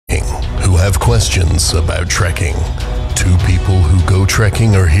questions about trekking. Two people who go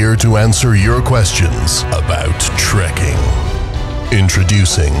trekking are here to answer your questions about trekking.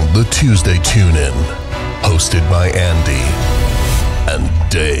 Introducing the Tuesday Tune-In, hosted by Andy and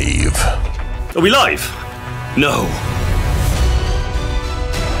Dave. Are we live? No.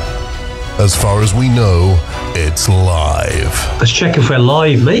 As far as we know, it's live. Let's check if we're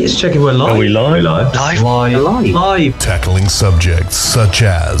live, mate. Let's check if we're live. Are we live? We're live. Live. Tackling subjects such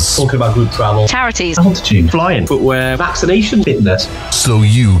as Talking about group travel, charities, altitude, flying, Footwear, vaccination, fitness. so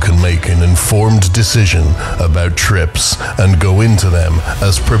you can make an informed decision about trips and go into them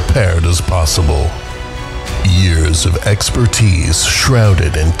as prepared as possible. Years of expertise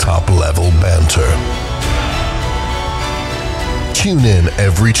shrouded in top-level banter. Tune in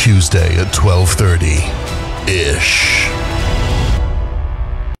every Tuesday at 12:30-ish.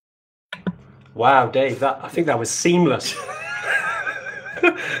 Wow, Dave, I think that was seamless.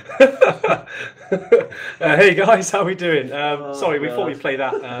 Hey guys, how are we doing? Sorry, we thought we'd play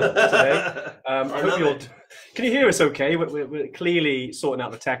that today. I hope you're. Can you hear us okay? We're clearly sorting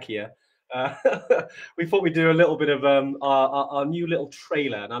out the tech here. We thought we'd do a little bit of our new little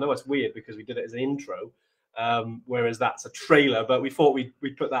trailer, and I know it's weird because we did it as an intro, whereas that's a trailer. But we thought we'd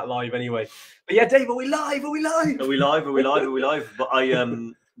put that live anyway. But yeah, Dave, are we live? Are we live? Are we live? Are we live? Are we live? But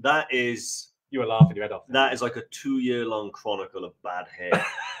that is. You were laughing your head off. That is like a 2-year-long chronicle of bad hair.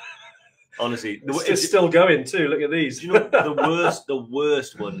 Honestly, it's still going too. Look at these. You know, the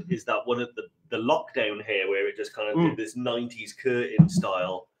worst one is that one of the lockdown hair where it just kind of did this 90s curtain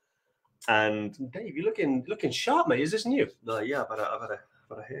style. And Dave, you're looking sharp, mate. Is this new? Yeah, I've had a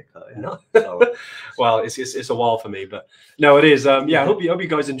haircut. Yeah. No. Well, it's a while for me, but no, it is. Yeah, I hope you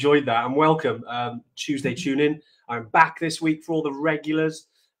guys enjoyed that, and welcome Tuesday Tune-In. I'm back this week for all the regulars.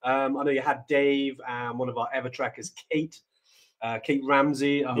 I know you had Dave and one of our ever trackers, Kate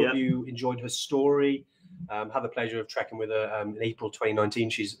Ramsey. I hope you enjoyed her story. Had the pleasure of trekking with her in April 2019.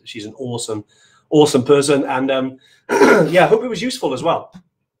 She's an awesome person, and yeah, I hope it was useful as well.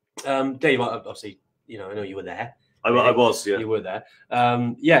 Dave, obviously, I know you were there. I was, yeah. You were there.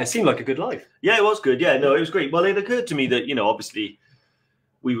 Yeah, it seemed like a good life. Yeah, it was good. Yeah, no, it was great. Well, it occurred to me that, obviously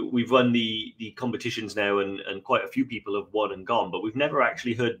we've run the competitions now, and quite a few people have won and gone, but we've never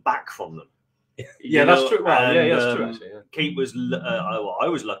actually heard back from them. Yeah, that's true. Well, yeah, that's true, actually. Yeah. Kate was, I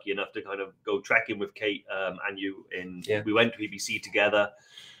was lucky enough to kind of go trekking with Kate and you. We went to EBC together,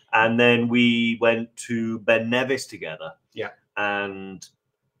 and then we went to Ben Nevis together. Yeah. And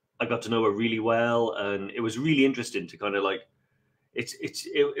I got to know her really well, and it was really interesting to kind of like,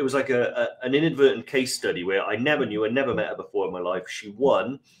 it was like an inadvertent case study where I never met her before in my life. She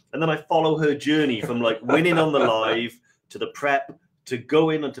won, and then I follow her journey from like winning on the live to the prep to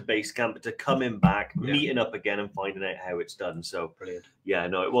going onto base camp to coming back, meeting up again, and finding out how it's done. So brilliant. Yeah,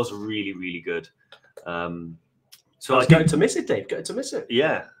 no, it was really, really good. So I was going to miss it, Dave. Going to miss it.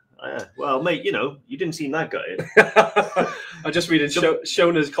 Yeah. Well, mate, you didn't seem that gutted. I just read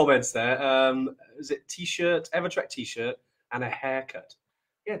Shona's comments there. Is it t-shirt, Evertrek t-shirt, and a haircut?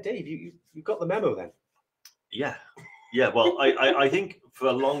 Yeah, Dave, you got the memo then. Yeah. Well, I think for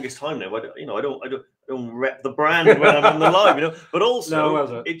the longest time now, I don't rep the brand when I'm on the live, But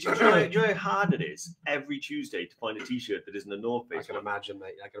also, do you know how hard it is every Tuesday to find a t-shirt that isn't a North Face? I can imagine,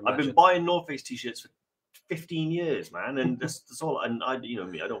 mate. I've been buying North Face t-shirts for 15 years, man, and that's all. And I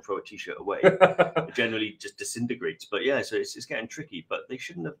don't throw a t-shirt away. It generally just disintegrates. But yeah, so it's getting tricky. But they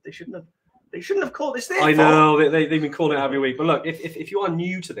shouldn't have called this thing. I know they've been calling it every week. But look, if you are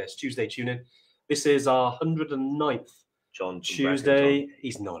new to this Tuesday Tune-In, this is our 109th Tuesday.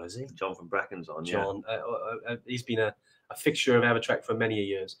 He's not, is he? John from Bracken's on. John, he's been a fixture of Evertrek for many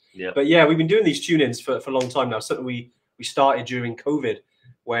years. Yeah. But yeah, we've been doing these tune-ins for a long time now. Certainly we started during COVID,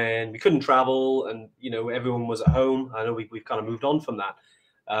 when we couldn't travel and everyone was at home. I know we've kind of moved on from that,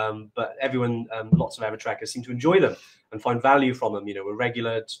 but everyone, lots of Evertrekkers seem to enjoy them and find value from them. We're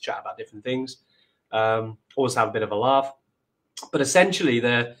regular to chat about different things, always have a bit of a laugh, but essentially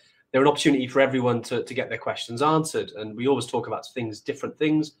they're an opportunity for everyone to get their questions answered. And we always talk about different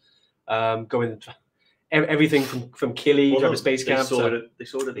things, going everything from Kili, Everest Base Camp.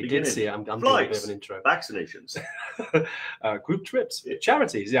 They did see it. I'm doing a bit of an intro. Vaccinations, group trips,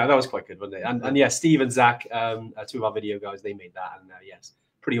 charities. Yeah, that was quite good, wasn't it? And yeah, Steve and Zach, two of our video guys, they made that. And yes,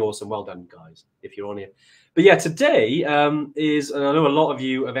 pretty awesome. Well done, guys, if you're on here. But yeah, today and I know a lot of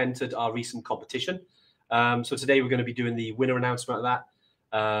you have entered our recent competition. So today we're going to be doing the winner announcement of that.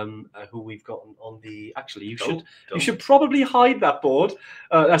 Who we've got on the. Actually, you should probably hide that board.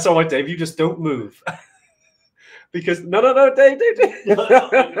 That's all right, Dave. You just don't move. Because no, Dave.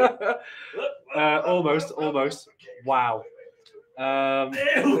 Almost. Wow.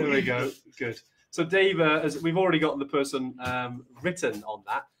 There we go. Good. So Dave, as we've already gotten the person written on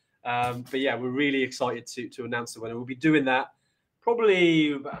that, but yeah, we're really excited to announce the winner. We'll be doing that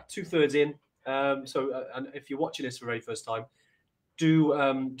probably about 2/3 in. And if you're watching this for the very first time, do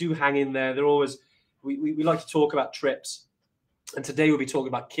hang in there. They're always we like to talk about trips, and today we'll be talking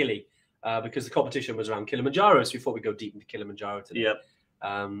about Kili because the competition was around Kilimanjaro. So we thought we'd go deep into Kilimanjaro today. Yep.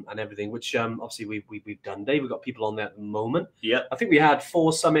 And everything, which obviously we've done. Dave, we've got people on there at the moment. Yeah, I think we had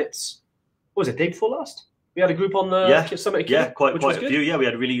 4 summits. What was it, day before last? We had a group on the summit. Yeah, quite a few. Yeah, we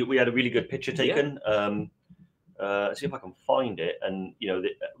had a really good picture taken. Yeah. See if I can find it. And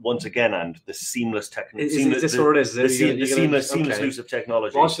once again, and the seamless technology. Is this what it is? The seamless use of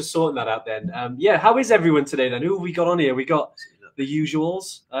technology. Well, I was just sorting that out then. Yeah, how is everyone today then? Who have we got on here? We got the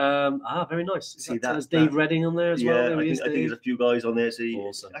usuals. Very nice. See that's Dave Redding on there as well. I think there's a few guys on there. So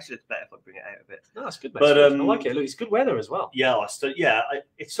awesome. Actually, it's better if I bring it out a bit. No, that's good. But I like it. Look, it's good weather as well. Yeah,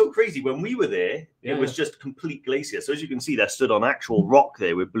 it's so crazy. When we were there, it was just complete glacier. So as you can see, they're stood on actual rock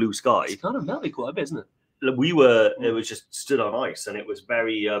there with blue sky. It's kind of melted quite a bit, isn't it? It was just stood on ice, and it was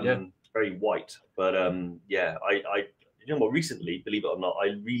very very white. But recently, believe it or not,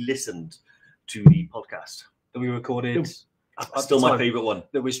 I re-listened to the podcast that we recorded. Still my favorite one.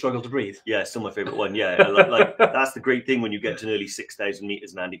 That we struggle to breathe. Yeah, still my favorite one. Yeah, like that's the great thing when you get to nearly 6,000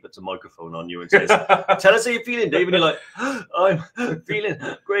 meters and Andy puts a microphone on you and says, "Tell us how you're feeling, Dave." And you're like, "I'm feeling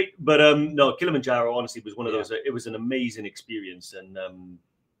great." But no, Kilimanjaro honestly was one of those. It was an amazing experience, and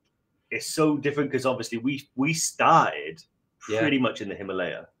it's so different because obviously we started pretty much in the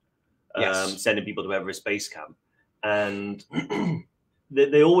Himalaya, sending people to Everest Base Camp, and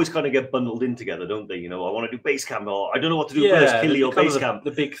they always kind of get bundled in together, don't they? I want to do base camp, or I don't know what to do first, Kili or base camp.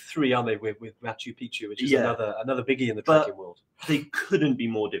 The big three, aren't they, with Machu Picchu, which is another biggie in the trekking world. They couldn't be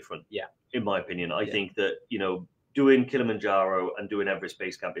more different. Yeah, in my opinion, I think that doing Kilimanjaro and doing Everest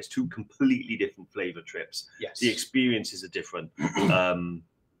Base Camp is 2 completely different flavor trips. Yes, the experiences are different,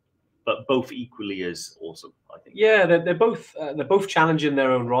 but both equally as awesome, I think. Yeah, they're both challenging in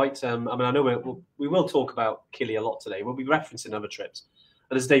their own right. I mean, I know we will talk about Kili a lot today. We'll be referencing other trips.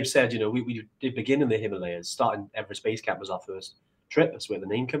 And as Dave said, we did begin in the Himalayas. Starting Everest Base Camp was our first trip. That's where the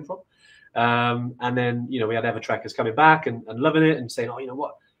name came from. And then, we had Evertrekkers coming back and loving it and saying, "Oh, you know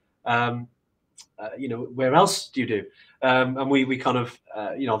what? Where else do you do?" And we kind of,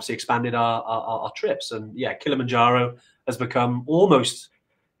 obviously expanded our trips. And yeah, Kilimanjaro has become almost,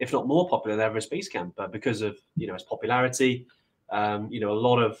 if not more popular than Everest Base Camp, because of its popularity. A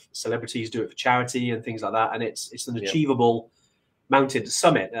lot of celebrities do it for charity and things like that, and it's an achievable mountain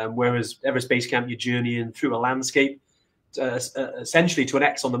summit. Whereas Everest Base Camp, you're journeying through a landscape, essentially to an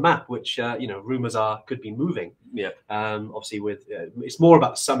X on the map, which rumors are could be moving. Yeah. Obviously, with it's more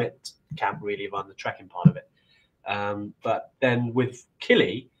about the summit camp really than the trekking part of it. But then with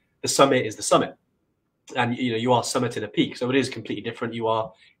Kili, the summit is the summit. And you are summiting a peak, so it is completely different. You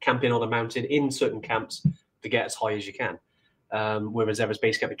are camping on a mountain in certain camps to get as high as you can, whereas Everest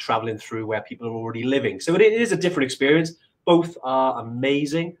Base Camp, you're traveling through where people are already living. So it is a different experience. Both are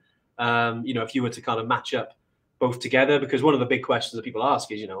amazing. If you were to kind of match up both together, because one of the big questions that people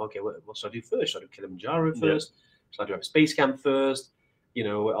ask is, okay, what should I do first? Should I do Kilimanjaro first? Should I do Everest Base Camp first?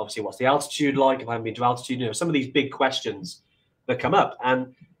 Obviously, what's the altitude like if I haven't been to altitude? Some of these big questions that come up,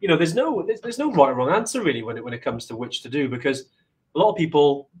 and there's no right or wrong answer really when it comes to which to do, because a lot of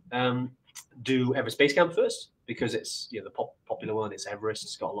people do Everest Base Camp first because it's the popular one. It's Everest.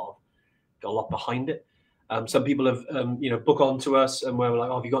 It's got a lot behind it. Some people have book onto us and we're like,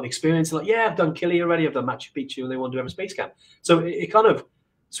 "Oh, have you got an experience?" Like, "Yeah, I've done Kili already. I've done Machu Picchu," and they want to do Everest Base Camp. So it kind of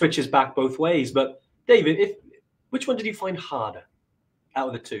switches back both ways. But David, which one did you find harder out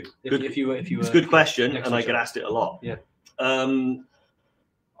of the two? If you it's a good question, and I get asked it a lot. Yeah.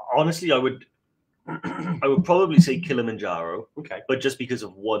 Honestly, I would probably say Kilimanjaro. Okay. But just because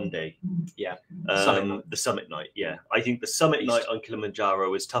of one day. Yeah. The summit night. Yeah. I think the summit night on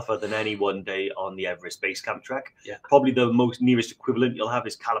Kilimanjaro is tougher than any one day on the Everest Base Camp trek. Yeah. Probably the most nearest equivalent you'll have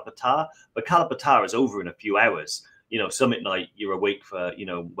is Kalapatar, but Kalapatar is over in a few hours. Summit night, you're awake for,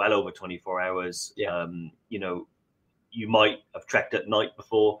 well over 24 hours. Yeah. You might have trekked at night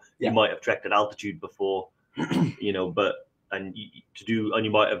before, you might have trekked at altitude before, and you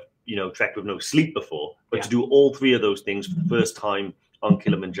might have, trekked with no sleep before, but to do all 3 of those things for the first time on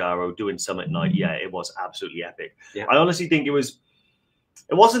Kilimanjaro, doing summit night, it was absolutely epic. Yeah. I honestly think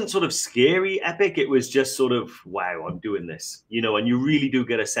it wasn't sort of scary epic. It was just sort of, wow, I'm doing this, and you really do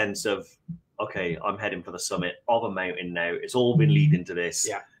get a sense of, okay, I'm heading for the summit of a mountain now. It's all been leading to this.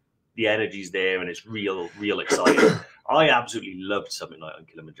 Yeah. The energy's there and it's real exciting. I absolutely loved summit night on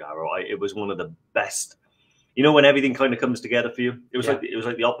Kilimanjaro. It was one of the best you know, when everything kind of comes together for you. It was like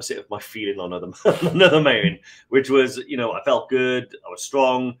the opposite of my feeling on another mountain, which was, you know, I felt good, I was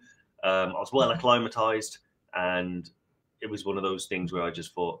strong, I was well acclimatized, and it was one of those things where I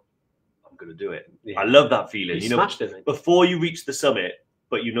just thought, I'm going to do it. I love that feeling. You know, before you reach the summit,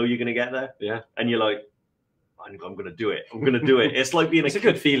 but you know you're going to get there. Yeah. And you're like, I'm going to do it. I'm going to do it. It's like being a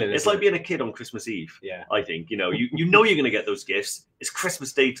good feeling. It's like being a kid on Christmas Eve. Yeah. I think, you know, you know you're going to get those gifts. It's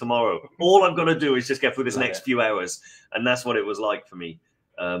Christmas Day tomorrow. All I'm going to do is just get through this next few hours. And that's what it was like for me.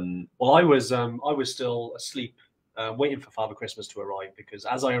 Well, I was still asleep, waiting for Father Christmas to arrive, because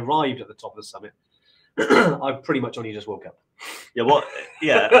as I arrived at the top of the summit, I pretty much only just woke up. Yeah, well,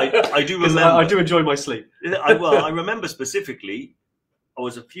 yeah, I do remember. I do enjoy my sleep. I remember specifically, I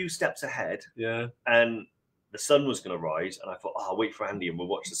was a few steps ahead. Yeah. And the sun was going to rise, and I thought, I'll wait for Andy and we'll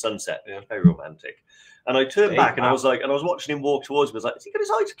watch the sunset. Yeah. Very romantic. And I turned back and I was watching him walk towards me. I was like, has he got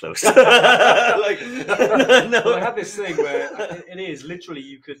his eyes closed? No. Well, I had this thing where it is literally,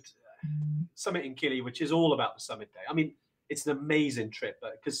 you could summit in Kili, which is all about the summit day. I mean, it's an amazing trip,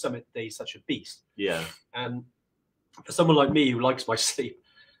 because summit day is such a beast. Yeah. And for someone like me who likes my sleep,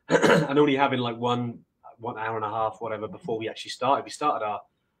 and only having like 1 hour and a half, whatever, before we actually started, we started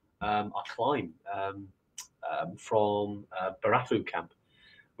our climb from Baratu camp,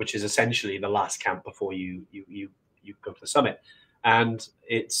 which is essentially the last camp before you go to the summit. And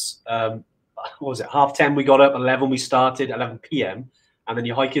it's what was it, 10:30 we got up, 11 we started, 11 p.m, and then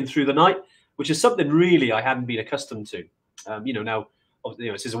you're hiking through the night, which is something really I hadn't been accustomed to. You know, now, you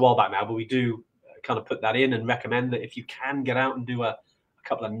know, this is a while back now, but we do kind of put that in and recommend that if you can get out and do a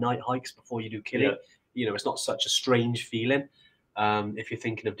couple of night hikes before you do Kili, you know, it's not such a strange feeling if you're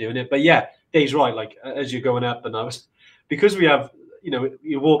thinking of doing it. But yeah, Dave's right. Like, as you're going up, and because we have, you know,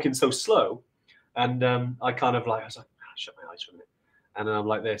 you're walking so slow, and I was like, shut my eyes for a minute, and then I'm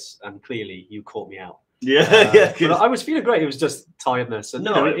like this, and clearly you caught me out. Yeah, But I was feeling great. It was just tiredness. And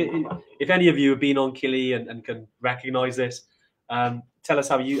if any of you have been on Kili and can recognize this, tell us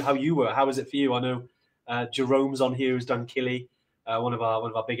how you were. How was it for you? I know Jerome's on here, who's done Kili. One of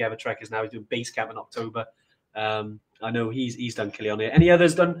our big ever trekkers now. He's doing base camp in October. I know he's done Kili on here. Any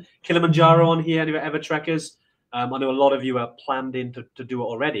others done Kilimanjaro on here? Any ever trekkers? I know a lot of you are planned in to do it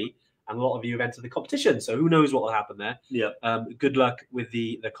already, and a lot of you have entered the competition. So who knows what will happen there? Yeah. Good luck with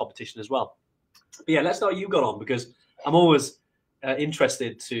the competition as well. But yeah, let's know how you got on, because I'm always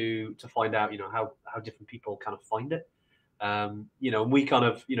interested to find out, you know, how different people kind of find it. You know, and we kind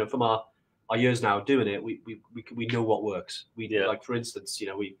of, you know, from our years now doing it, we know what works. Like, for instance, you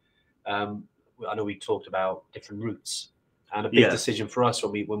know, I know we talked about different routes, and a big decision for us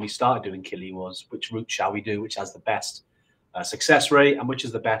when we started doing Kili was, which route shall we do, which has the best success rate, and which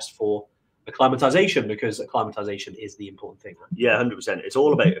is the best for acclimatization, because acclimatization is the important thing. Right? Yeah, 100%. It's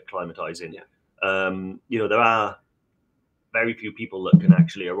all about acclimatizing. Yeah. You know, there are very few people that can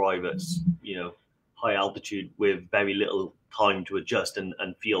actually arrive at, you know, high altitude with very little time to adjust and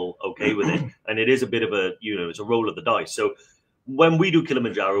feel okay with it. And it is a bit of a, you know, it's a roll of the dice. So when we do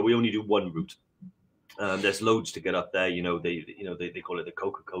Kilimanjaro, we only do one route. There's loads to get up there. You know, they call it the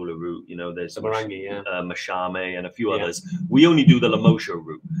Coca-Cola route. You know, there's Marangi, Mashame, and a few others. We only do the Lamosha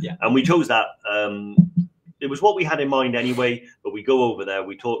route. Yeah. And we chose that. It was what we had in mind anyway, but we go over there,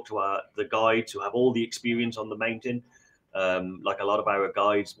 we talk to the guides who have all the experience on the mountain. Like a lot of our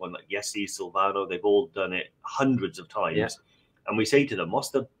guides, one like Yessi, Silvano, they've all done it hundreds of times. Yeah. And we say to them, what's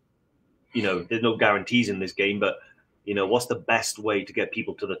the, you know, there's no guarantees in this game, but, you know, what's the best way to get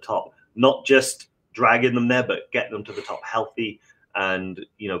people to the top? Not just dragging them there, but get them to the top healthy and,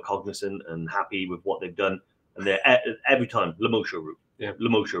 you know, cognizant and happy with what they've done. And they're every time, Lamosha route. Yeah.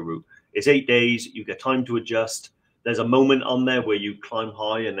 Lamosha route. It's 8 days. You get time to adjust. There's a moment on there where you climb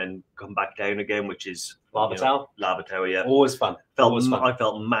high and then come back down again, which is Lavatel. Lavatel, yeah. Always fun. I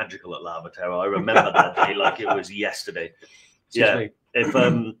felt magical at Lavatel. I remember that day like it was yesterday. If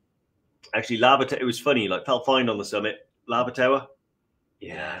actually Lavatel, it was funny. Like, felt fine on the summit. Lavatel.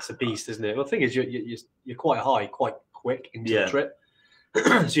 Yeah, it's a beast, isn't it? Well, the thing is, you're quite high, quite quick into the trip,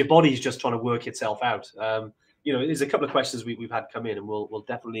 so your body's just trying to work itself out. You know, there's a couple of questions we've had come in, and we'll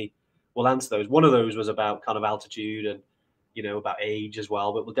definitely answer those. One of those was about kind of altitude and, you know, about age as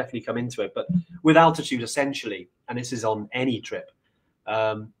well, but we'll definitely come into it. But with altitude, essentially, and this is on any trip,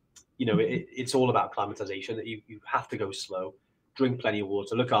 you know, it's all about acclimatization. That you have to go slow, drink plenty of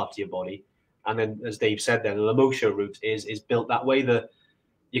water, look after your body, and then, as Dave said, then the Lamosha route is built that way.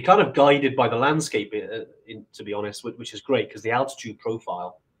 You're kind of guided by the landscape, to be honest, which is great, because the altitude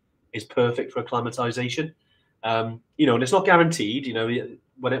profile is perfect for acclimatization. You know, and it's not guaranteed. You know,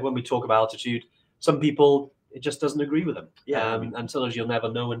 when we talk about altitude, some people, it just doesn't agree with them. Yeah. And sometimes you'll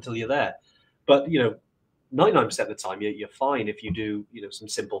never know until you're there. But, you know, 99% of the time, you're fine if you do, some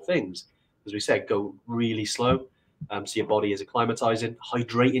simple things. As we said, go really slow, so your body is acclimatizing,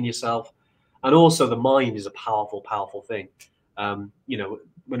 hydrating yourself, and also the mind is a powerful, powerful thing.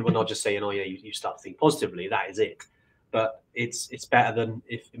 When we're not just saying, oh yeah, you start to think positively, that is it. But it's better than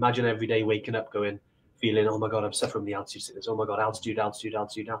imagine every day waking up feeling, oh my God, I'm suffering from the altitude sickness. Oh my God, altitude.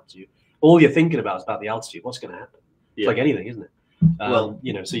 All you're thinking about is about the altitude. What's going to happen? It's like anything, isn't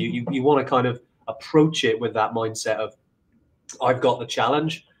it? So you want to kind of approach it with that mindset of, I've got the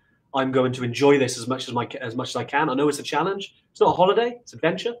challenge. I'm going to enjoy this as much as I can. I know it's a challenge. It's not a holiday. It's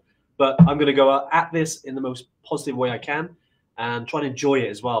adventure. But I'm going to go at this in the most positive way I can and try and enjoy it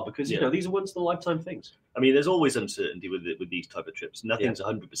as well, because these are once in a lifetime things. I mean, there's always uncertainty with these type of trips. Nothing's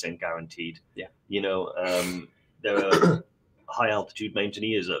 100% guaranteed. Yeah. There are high altitude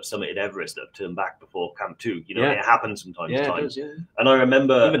mountaineers that have summited Everest that have turned back before Camp 2. It happens from time to time. It does, yeah. And I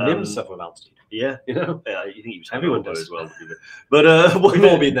remember even Nims suffer with altitude. Yeah. You think he was everyone does as well. But we've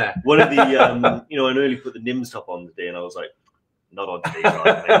all been there. One of the I nearly put the Nims top on today, and I was like, not on today's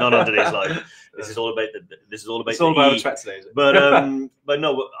life, mate. Not on today's life. This is all about it's all about today, is it? But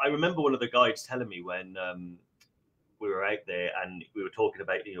no, I remember one of the guides telling me when we were out there and we were talking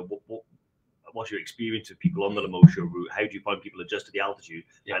about what's your experience with people on the Lemosha route? How do you find people adjust to the altitude?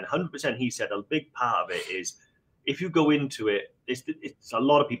 Yeah. And 100%, he said a big part of it is if you go into it, it's a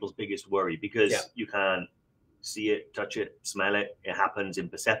lot of people's biggest worry, because you can't see it, touch it, smell it. It happens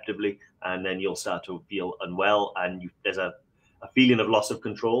imperceptibly, and then you'll start to feel unwell, and there's a feeling of loss of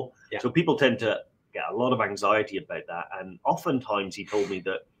control. Yeah. So people tend to get a lot of anxiety about that. And oftentimes he told me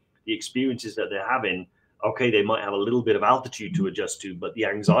that the experiences that they're having, okay, they might have a little bit of altitude to adjust to, but the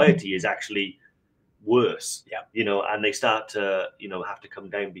anxiety is actually worse, and they start to, have to come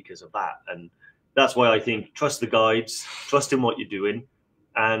down because of that. And that's why I think trust the guides, trust in what you're doing,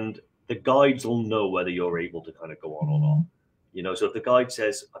 and the guides will know whether you're able to kind of go on or not. So if the guide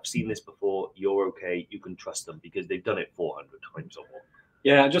says, I've seen this before, you're okay, you can trust them because they've done it 400 times or more.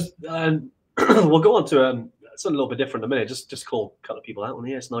 Yeah, just we'll go on to something a little bit different in a minute. Just call a couple of people out on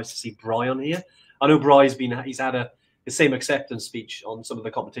here. It's nice to see Bri on here. I know Bri's he's had the same acceptance speech on some of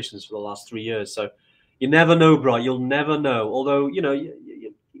the competitions for the last 3 years. So you never know, Bri. You'll never know. Although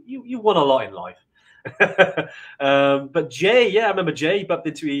you won a lot in life. But Jay, I remember Jay bumped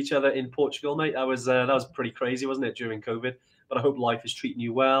into each other in Portugal, mate. That was pretty crazy, wasn't it, during COVID? But I hope life is treating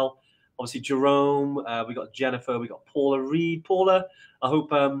you well. Obviously, Jerome, we got Jennifer, we got Paula Reed. Paula, I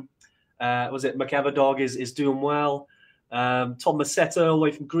hope was it McEverdog is doing well. Tom Masetta, all the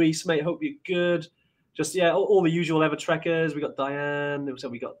way from Greece, mate. Hope you're good. Just all the usual Evertrekkers. We got Diane.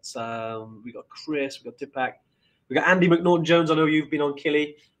 We got Chris. We got Dipak. We got Andy McNaughton Jones. I know you've been on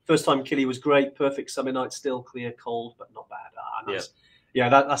Kili. First time Kili was great. Perfect summer night. Still clear, cold, but not bad. Nice. Yeah,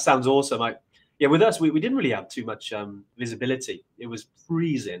 that sounds awesome, mate. Yeah, with us, we didn't really have too much visibility. It was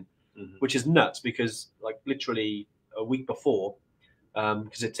freezing, which is nuts because literally a week before,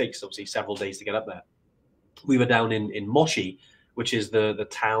 because it takes obviously several days to get up there. We were down in Moshi, which is the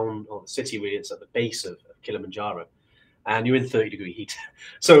town or the city really. It's at the base of Kilimanjaro, and you're in 30-degree heat.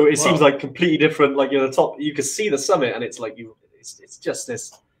 So it seems like completely different. Like you're at the top, you can see the summit, and it's like it's just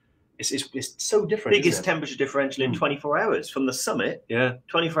this. It's so different. Biggest temperature differential in 24 hours from the summit. Yeah.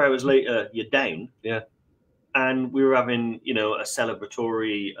 24 hours later, you're down. Yeah. And we were having a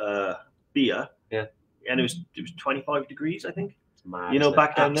celebratory beer. Yeah. And it was 25 degrees, I think. Mad,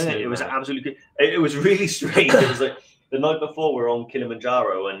 back down there, it was absolutely good. It was really strange. It was like the night before we were on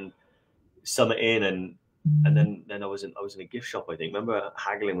Kilimanjaro and summit in, and then I was in a gift shop. I think. Remember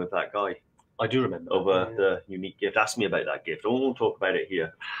haggling with that guy? I do remember over the unique gift. Ask me about that gift. I won't talk about it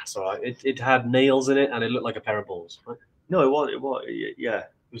here. It's all right. It had nails in it, and it looked like a pair of balls. Right? No, it was. Yeah.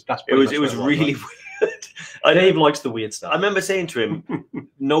 It was really weird. Dave likes the weird stuff. I remember saying to him,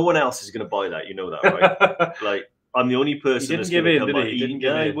 "No one else is going to buy that. You know that, right? Like." I'm the only person that's going to come by.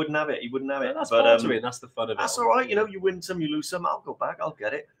 He wouldn't have it. He wouldn't have it. That's part of it. That's the fun of it. That's all right. You win some, you lose some. I'll go back. I'll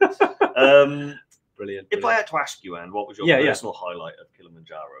get it. Brilliant. If I had to ask you, Anne, what was your personal highlight of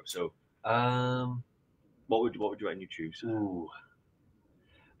Kilimanjaro? So, what would you reckon you choose? Ooh.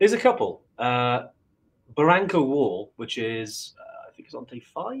 There's a couple. Barranco Wall, which is I think it's on day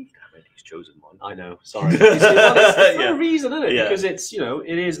 5. Damn it, he's chosen one. I know. Sorry. It's for a reason, isn't it? Yeah. Because it's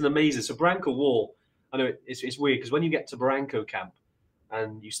it is an amazing. So Barranco Wall. I know it's weird because when you get to Barranco Camp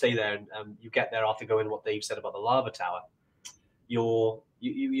and you stay there and you get there after going what Dave said about the lava tower, you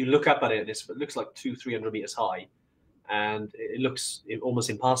look up at it. It looks like 200-300 meters high, and it looks almost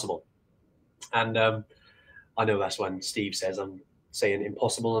impassable. And I know that's when Steve says I'm saying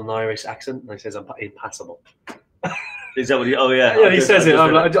impossible in an Irish accent, and I says I'm impassable. Is that what he? Oh yeah, Yeah, he says it.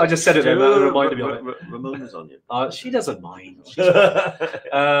 I just said it there. That reminded me of it. Ramona's on you. She doesn't mind.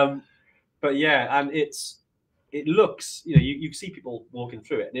 But yeah, and it looks, you see people walking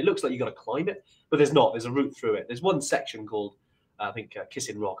through it, and it looks like you got to climb it, but there's not. There's a route through it. There's one section called, I think,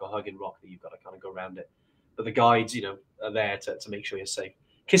 Kissing Rock or Hugging Rock that you've got to kind of go around it. But the guides, are there to make sure you're safe.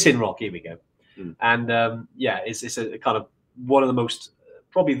 Kissing Rock, here we go. And it's a kind of one of the most,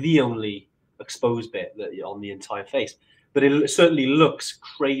 probably the only exposed bit that on the entire face, but it certainly looks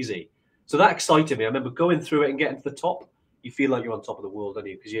crazy. So that excited me. I remember going through it and getting to the top. You feel like you're on top of the world, don't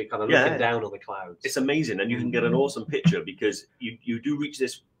you? Because you're kind of looking down on the clouds. It's amazing, and you can get an awesome picture because you do reach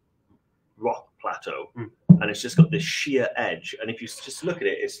this rock plateau, and it's just got this sheer edge. And if you just look at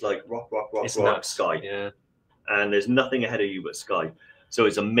it, it's like rock, sky. Yeah. And there's nothing ahead of you but sky. So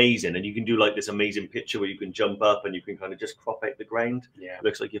it's amazing, and you can do like this amazing picture where you can jump up and you can kind of just crop out the ground. Yeah, it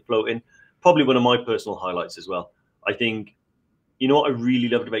looks like you're floating. Probably one of my personal highlights as well. I think, what I really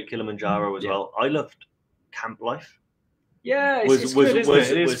loved about Kilimanjaro as well. I loved camp life. Yeah, it's good, isn't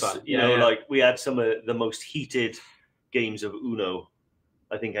it? It is fun. Like we had some of the most heated games of Uno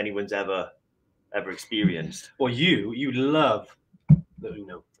I think anyone's ever experienced. Well, you love the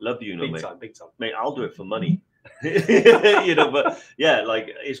Uno. Love the Uno, mate. Big time. Mate, I'll do it for money. But yeah,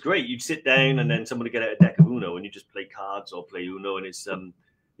 like it's great. You'd sit down and then someone would get out a deck of Uno and you just play cards or play Uno, and it's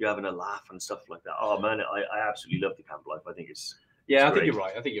you're having a laugh and stuff like that. Oh man, I absolutely love the camp life. I think it's I think you're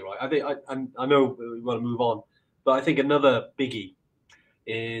right. I know we want to move on, but I think another biggie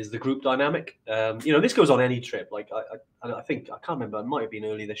is the group dynamic. This goes on any trip. Like I think I can't remember. It might have been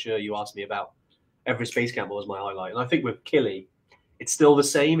early this year. You asked me about Everest Base Camp was my highlight, and I think with Kili, it's still the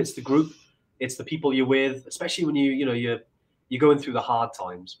same. It's the group. It's the people you're with, especially when you're going through the hard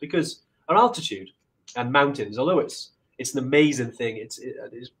times, because our altitude and mountains, although it's an amazing thing, it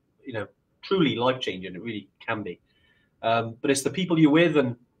is truly life changing. It really can be, but it's the people you're with.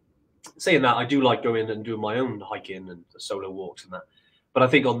 And saying that, I do like going and doing my own hiking and solo walks and that. But I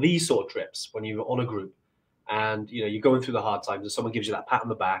think on these sort of trips, when you're on a group and you're going through the hard times, and someone gives you that pat on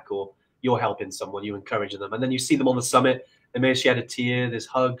the back, or you're helping someone, you're encouraging them, and then you see them on the summit, they may have shed a tear, there's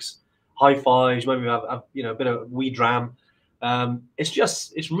hugs, high fives, maybe have a bit of wee dram.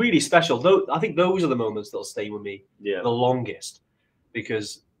 It's really special. Though I think those are the moments that'll stay with me the longest,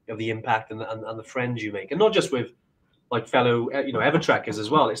 because of the impact and the friends you make, and not just with like fellow Evertrekkers as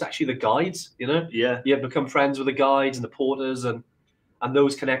well. It's actually the guides. You have become friends with the guides and the porters and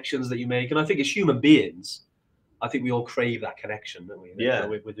those connections that you make. And I think as human beings, I think we all crave that connection, don't we?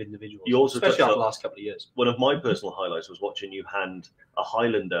 With individuals. You also, especially after the last couple of years. One of my personal highlights was watching you hand a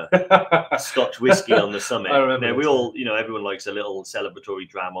Highlander Scotch whiskey on the summit. I remember. Now we all, everyone likes a little celebratory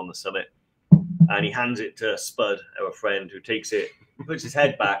dram on the summit, and he hands it to Spud, our friend, who takes it, puts his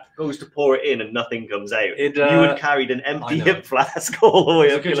head back, goes to pour it in, and nothing comes out. You had carried an empty hip flask all the way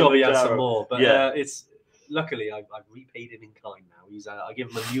up. It's a good job he had some more, but it's luckily I've repaid him in kind now. I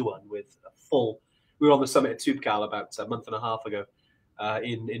give him a new one with a full. We were on the summit at Toubkal about a month and a half ago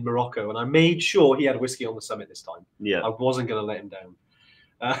in Morocco, and I made sure he had whiskey on the summit this time. Yeah, I wasn't going to let him down.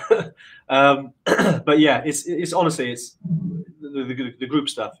 But yeah, it's honestly, it's the group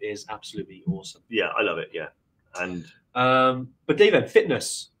stuff is absolutely awesome. Yeah, I love it. Yeah, and but David,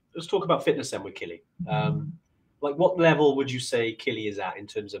 fitness. Let's talk about fitness then with Kili. Like, what level would you say Kili is at in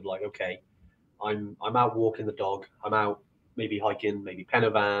terms of like, okay, I'm out walking the dog, I'm out maybe hiking, maybe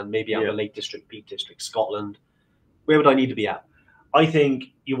Penavan, maybe out the Lake District, Peak District, Scotland. Where would I need to be at? I think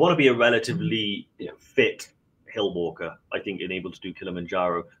you want to be a relatively fit hill walker, I think, and able to do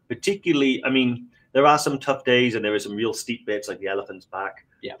Kilimanjaro. Particularly, I mean, there are some tough days and there are some real steep bits like the Elephant's Back,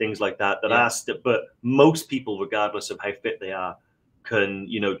 things like that, but most people, regardless of how fit they are, can,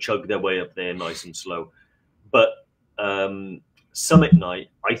 chug their way up there nice and slow. But summit night,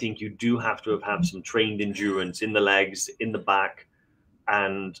 I think you do have to have some trained endurance in the legs, in the back,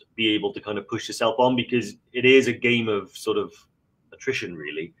 and be able to kind of push yourself on, because it is a game of sort of attrition,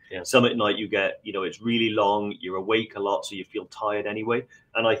 really. Summit night, you get, it's really long, you're awake a lot, so you feel tired anyway.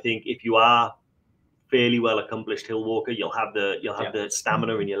 And I think if you are fairly well accomplished hill walker, you'll have the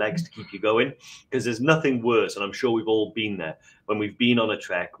stamina in your legs to keep you going, because there's nothing worse, and I'm sure we've all been there, when we've been on a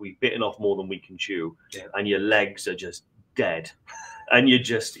trek, we've bitten off more than we can chew, and your legs are just dead, and you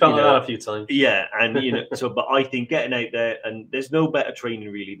just felt that a few times. And but I think getting out there, and there's no better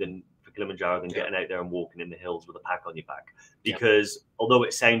training really than for Kilimanjaro than getting out there and walking in the hills with a pack on your back, because although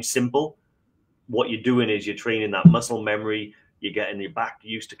it sounds simple, what you're doing is you're training that muscle memory. You're getting your back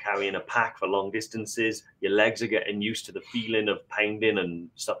used to carrying a pack for long distances. Your legs are getting used to the feeling of pounding and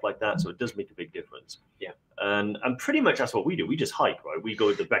stuff like that. So it does make a big difference. Yeah. And pretty much that's what we do. We just hike, right? We go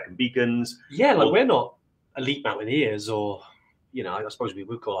to the Brecon Beacons. Yeah, like we're not elite mountaineers, or I suppose we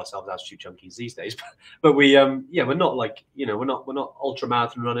would call ourselves altitude junkies these days, but we we're not like we're not ultra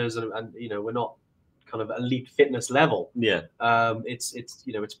marathon runners, and we're not kind of elite fitness level. Yeah. It's it's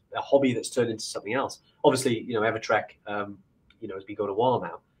a hobby that's turned into something else. Obviously, Evertrek, as we go to a while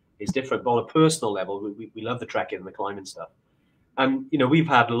now, is different. But on a personal level, we love the trekking and the climbing stuff. And we've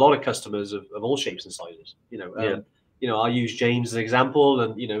had a lot of customers of all shapes and sizes. I use James as an example,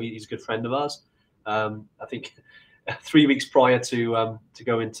 and he's a good friend of ours. I think 3 weeks prior to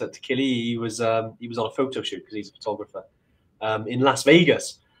go into Kili, he was on a photo shoot because he's a photographer in Las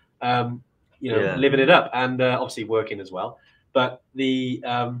Vegas. Living it up, and obviously working as well. But the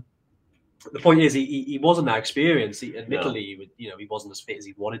point is, he wasn't that experienced. Admittedly, he wasn't as fit as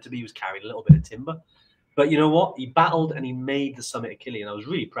he wanted to be. He was carrying a little bit of timber. But you know what? He battled and he made the summit of Kili, and I was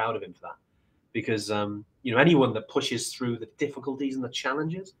really proud of him for that. Because anyone that pushes through the difficulties and the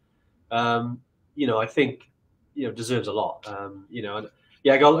challenges, I think deserves a lot.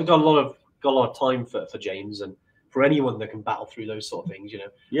 I got a lot of time for James, and for anyone that can battle through those sort of things,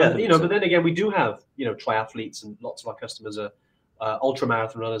 but then again, we do have, triathletes, and lots of our customers are ultra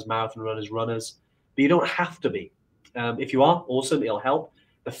marathon runners, runners, but you don't have to be. If you are, awesome, it'll help.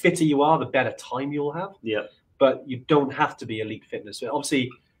 The fitter you are, the better time you'll have. Yeah. But you don't have to be elite fitness. So obviously,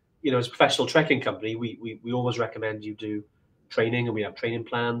 as a professional trekking company, we always recommend you do training, and we have training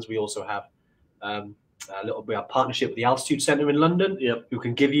plans. We also have we have partnership with the Altitude Centre in London, who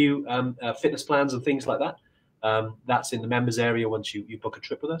can give you fitness plans and things like that. That's in the members area once you book a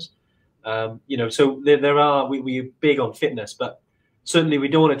trip with us. So we're big on fitness, but certainly we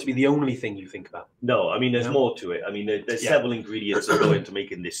don't want it to be the only thing you think about. No, I mean, there's more to it. I mean, there's several ingredients that go into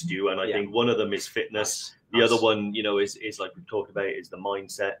making this stew, and I think one of them is fitness. The other one, is like we talked about, is the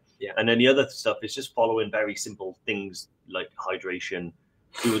mindset. Yeah. And then the other stuff is just following very simple things like hydration,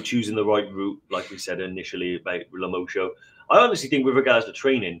 choosing the right route, like we said initially about Lamosho. I honestly think with regards to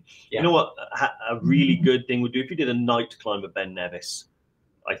training, you know what a really good thing would do? If you did a night climb at Ben Nevis,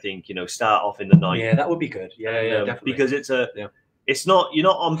 I think, start off in the night. Yeah, that would be good. Yeah, definitely. Because it's not, you're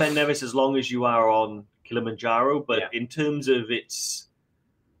not on Ben Nevis as long as you are on Kilimanjaro, but in terms of its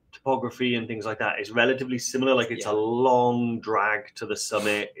topography and things like that, it's relatively similar. Like, it's a long drag to the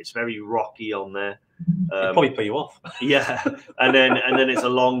summit. It's very rocky on there. It'd probably put you off. Yeah, and then it's a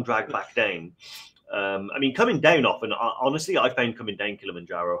long drag back down. I mean, coming down often, honestly, I found coming down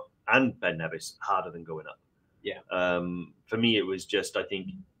Kilimanjaro and Ben Nevis harder than going up. Yeah. For me, it was just, I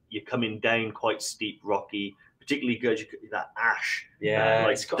think you're coming down quite steep, rocky, particularly good. That ash. Yeah.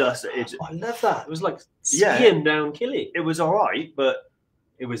 Like dust. I love that. It was like skiing down Kili. It was all right, but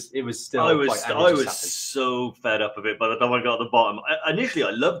it was still. I was so fed up of it by the time I got to the bottom. Initially,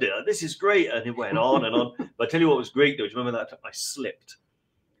 I loved it. This is great, and it went on and on. But I tell you what was great though. Do you remember that I slipped?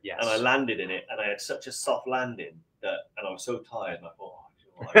 Yes. And I landed in it, and I had such a soft landing and I was so tired, and I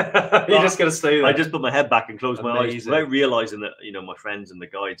thought, you're just gonna stay there. I just put my head back and closed my eyes without realizing that my friends and the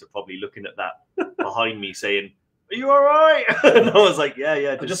guides are probably looking at that behind me, saying, "Are you all right?" And I was like,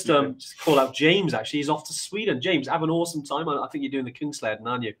 "Yeah." Just call out James. Actually, he's off to Sweden. James, have an awesome time. I think you're doing the Kungsleden,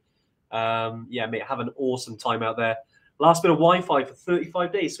 aren't you? Yeah, mate, have an awesome time out there. Last bit of Wi-Fi for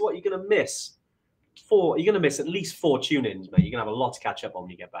 35 days. So what are you gonna miss? You're going to miss at least 4 tune-ins, mate. You're going to have a lot to catch up on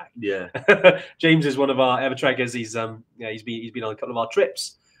when you get back. Yeah. James is one of our Evertrekkers. He's been on a couple of our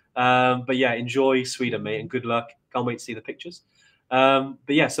trips. But yeah, enjoy Sweden, mate, and good luck. Can't wait to see the pictures. But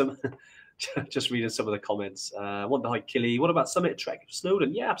yeah, just reading some of the comments. Want to hike Kili. What about Summit Trek?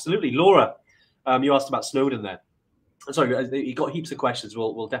 Snowdon? Yeah, absolutely. Laura, you asked about Snowdon there. Sorry, you got heaps of questions.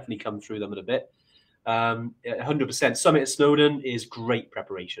 We'll definitely come through them in a bit. 100%. Summit at Snowdon is great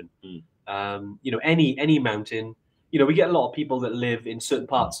preparation. Any mountain, we get a lot of people that live in certain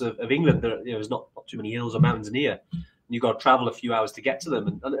parts of England that there's not too many hills or mountains near, and you've got to travel a few hours to get to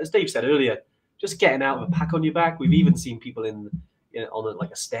them. And as Dave said earlier, just getting out with a pack on your back. We've even seen people on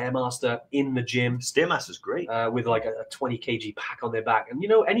a Stairmaster in the gym. Stairmaster's great. With like a 20 kg pack on their back, and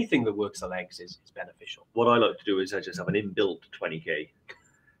anything that works the legs is beneficial. What I like to do is I just have an inbuilt 20k.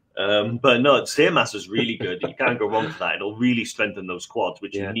 But no, Stairmaster's really good. You can't go wrong with that. It'll really strengthen those quads,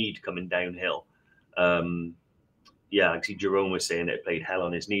 which you need coming downhill. I see Jerome was saying it played hell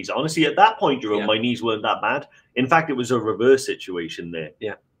on his knees. Honestly, at that point, Jerome, my knees weren't that bad. In fact, it was a reverse situation there.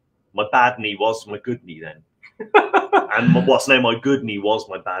 Yeah. My bad knee was my good knee then. And what's now my good knee was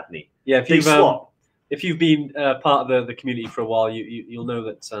my bad knee. Yeah, if you've been part of the community for a while, you'll know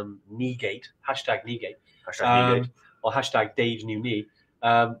that Kneegate, #Kneegate, or #Dave's new knee.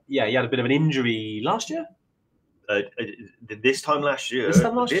 He had a bit of an injury last year. This time last year. This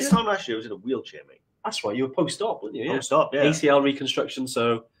time last year, I was in a wheelchair, mate. That's right. You were post-op, weren't you? Yeah. Post-op, yeah. ACL reconstruction.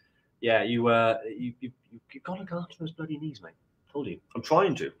 So, Yeah, you got to go after those bloody knees, mate. Told you. I'm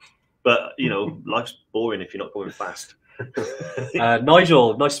trying to, but you know, life's boring if you're not going fast.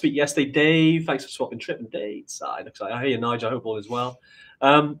 Nigel, nice to speak yesterday. Dave, thanks for swapping trip and dates. I hear you, Nigel. I hope all is well.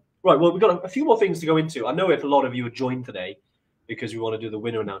 Right, well, we've got a few more things to go into. I know if a lot of you have joined today because we want to do the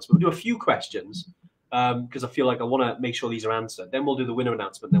winner announcement. We'll do a few questions because I feel like I want to make sure these are answered. Then we'll do the winner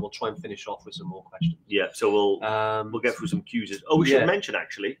announcement. Then we'll try and finish off with some more questions. Yeah, so we'll get through some cues. Oh, we should mention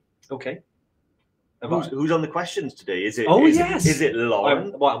actually. Okay. Who's on the questions today? Is it? Yes. Is it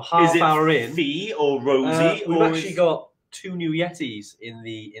Lauren? I'm half hour in. Fee or Rosie? We've actually got 2 new Yetis in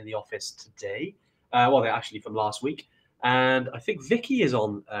the office today. Well, they're actually from last week. And I think Vicky is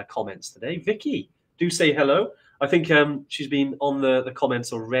on comments today. Vicky, do say hello. I think she's been on the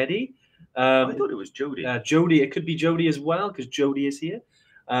comments already. I thought it was Jody. Jody, it could be Jody as well because Jody is here.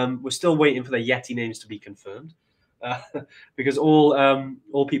 We're still waiting for the Yeti names to be confirmed because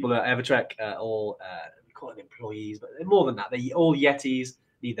all people at Evertrek, all we call them employees, but more than that, they all Yetis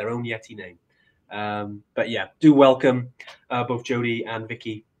need their own Yeti name. But yeah, do welcome both Jody and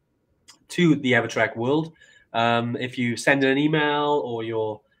Vicky to the Evertrek world. If you send an email or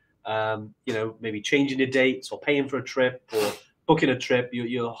you're, maybe changing your dates or paying for a trip or booking a trip,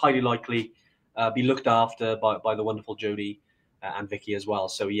 you're highly likely be looked after by the wonderful Jody and Vicky as well.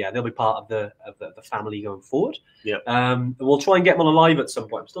 So yeah, they'll be part of the family going forward. Yeah. We'll try and get them on a live at some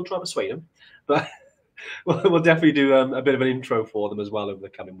point. I'm still trying to persuade them, but we'll definitely do a bit of an intro for them as well over the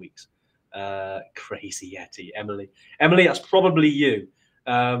coming weeks. Crazy Yeti, Emily, that's probably you.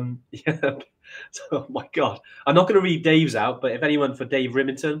 Yeah. Oh my God, I'm not going to read Dave's out, but if anyone for Dave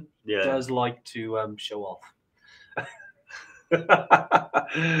Remington does like to show off.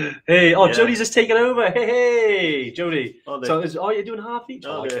 Hey, Jody's just taken over. Hey, Jody. So you're doing half each?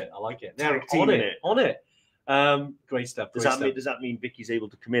 I like it. Now on it. Great stuff. Does that mean Vicky's able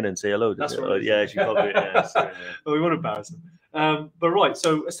to come in and say hello? That's right. Yeah, she probably is. Yeah. Well, we won't embarrass them. But right,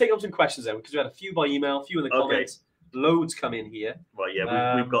 so let's take up some questions then because we had a few by email, a few in the comments. Loads come in here. Right,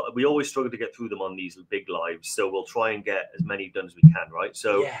 yeah, we always struggle to get through them on these big lives, so we'll try and get as many done as we can, right?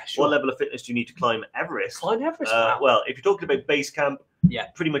 So, What level of fitness do you need to climb Everest? Climb Everest. Wow. Well, if you're talking about base camp,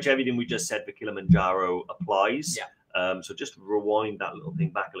 pretty much everything we just said for Kilimanjaro applies. Yeah. So just rewind that little thing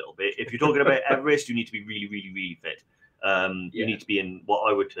back a little bit. If you're talking about Everest, you need to be really, really, really fit. You need to be in what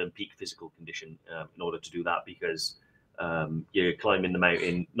I would term peak physical condition in order to do that because you're climbing the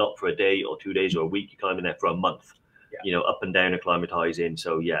mountain not for a day or 2 days or a week. You're climbing there for a month. Up and down acclimatizing.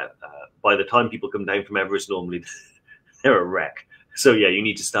 So by the time people come down from Everest, normally they're a wreck. So you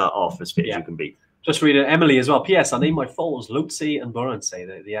need to start off as fit as you can be. Just read it, Emily as well. P.S. I named my falls Lhotse and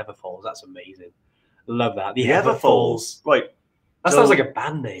Burense, the Ever Falls. That's amazing. Love that. The Ever Falls. Right. That sounds like a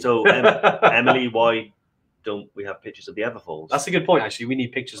band name. So Emily, why don't we have pictures of the Ever Falls? That's a good point. Actually, we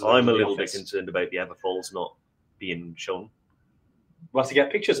need pictures. I'm a little bit concerned about the Ever Falls not being shown. We'll have to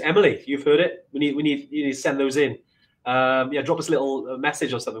get pictures. Emily, you've heard it. You need to send those in. Drop us a little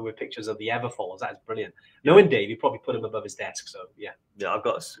message or something with pictures of the Ever Falls. That is brilliant. Knowing Dave, you probably put him above his desk. So yeah, I've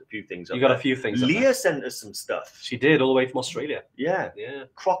got a few things. You got a few things. Leah sent us some stuff. She did, all the way from Australia. Yeah.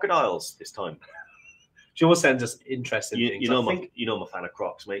 Crocodiles this time. She always sends us interesting things. You know, I'm a fan of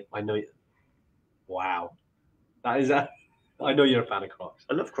Crocs, mate. I know. Wow, that is. I know you're a fan of Crocs.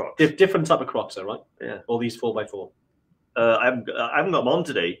 I love Crocs. Different type of Crocs, though, right? Yeah. All these 4x4. I haven't got them on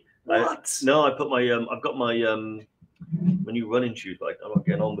today. What? No, I put my. I've got my new running shoes, but I'm not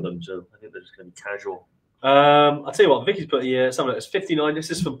getting on with them, so I think they're just going to be casual. I'll tell you what, Vicky's put here. Something that's 59.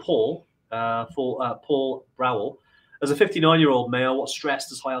 This is from Paul. Paul Browell. As a 59-year-old male, what stress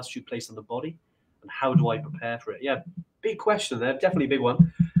does high altitude place on the body, and how do I prepare for it? Yeah, big question there. Definitely a big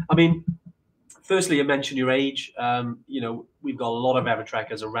one. I mean, firstly, you mentioned your age. We've got a lot of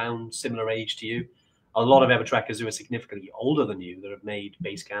Evertrekkers around similar age to you. A lot of Evertrekkers who are significantly older than you that have made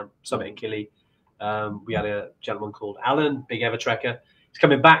base camp, Summit and Kili. We had a gentleman called Alan, big Evertrekker. He's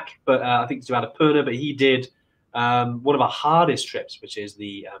coming back, but I think to Annapurna, but he did one of our hardest trips, which is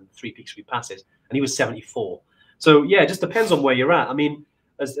the 3 Peaks 3 Passes, and he was 74. So yeah, it just depends on where you're at. I mean,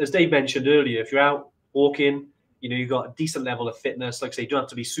 as Dave mentioned earlier, if you're out walking, you've got a decent level of fitness. Like I say, you don't have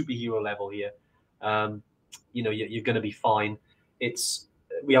to be superhero level here. You're going to be fine.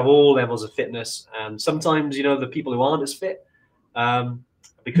 We have all levels of fitness, and sometimes the people who aren't as fit,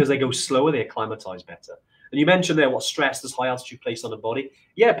 because they go slower, they acclimatize better. And you mentioned there what stress does high altitude place on the body.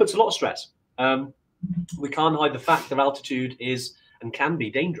 Yeah, it puts a lot of stress. We can't hide the fact that altitude is and can be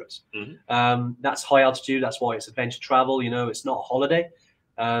dangerous. Mm-hmm. That's high altitude. That's why it's adventure travel. It's not a holiday.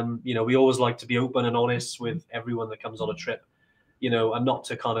 We always like to be open and honest with everyone that comes on a trip, and not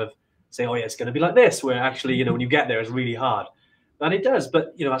to kind of say, oh yeah, it's going to be like this, where actually, when you get there, it's really hard. And it does,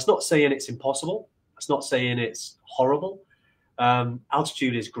 but that's not saying it's impossible. That's not saying it's horrible.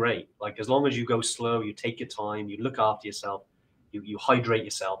 Altitude is great. Like, as long as you go slow, you take your time, you look after yourself, you hydrate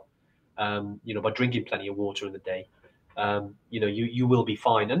yourself, by drinking plenty of water in the day, you will be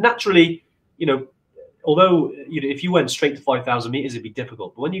fine. And naturally, although if you went straight to 5,000 meters, it'd be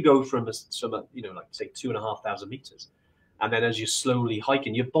difficult. But when you go from like say 2,500 meters, and then as you're slowly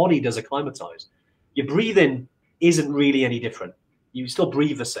hiking, your body does acclimatize. Your breathing isn't really any different. You still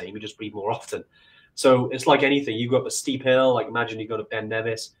breathe the same, you just breathe more often. So it's like anything. You go up a steep hill, like imagine you go to Ben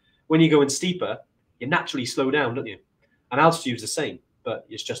Nevis. When you go in steeper, you naturally slow down, don't you? And altitude's the same, but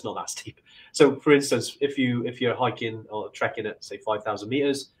it's just not that steep. So for instance, if you're hiking or trekking at say 5,000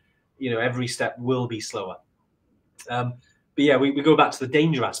 meters, every step will be slower. But yeah, we go back to the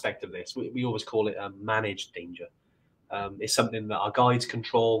danger aspect of this. We always call it managed danger. It's something that our guides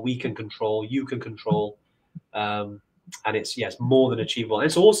control, we can control, you can control. And it's more than achievable. And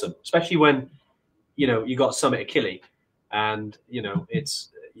it's awesome, especially when you got summit of Kili, and it's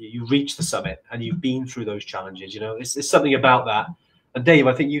you reach the summit and you've been through those challenges. It's something about that. And Dave,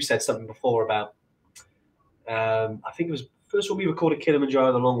 I think you said something before about I think it was first when we recorded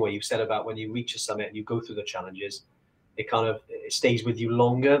Kilimanjaro the long way. You said about when you reach a summit and you go through the challenges, it stays with you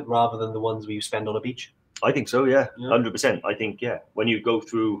longer rather than the ones where you spend on a beach. I think so, yeah, 100%. I think when you go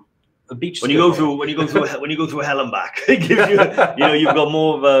through the beach, when you go through hell and back, it gives you you've got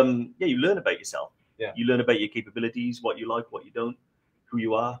more of you learn about yourself. Yeah, you learn about your capabilities, what you like, what you don't, who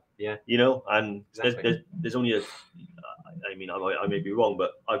you are. Yeah, and exactly. there's only I may be wrong,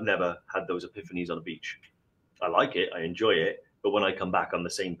 but I've never had those epiphanies on a beach. I like it, I enjoy it, but when I come back, I'm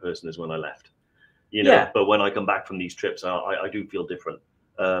the same person as when I left. But when I come back from these trips, I do feel different.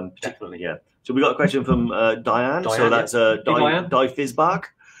 Particularly, yeah. So we got a question from Diane. So that's Di Fizbach.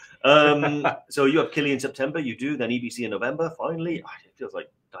 So you have Kili in September, you do, then EBC in November, finally. It feels like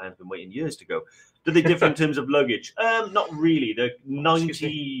Diane's been waiting years to go. Do they differ in terms of luggage? Not really. The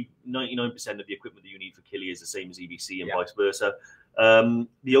 99% of the equipment that you need for Kili is the same as EBC and vice versa.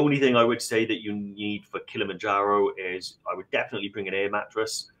 The only thing I would say that you need for Kilimanjaro is I would definitely bring an air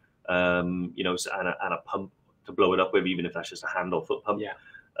mattress, and a pump to blow it up with, even if that's just a hand or foot pump. Yeah.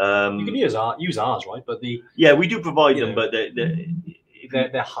 You can use ours, right? But we do provide them, but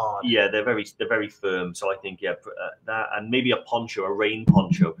they're hard. Yeah, they're very firm. So I think that, and maybe a poncho, a rain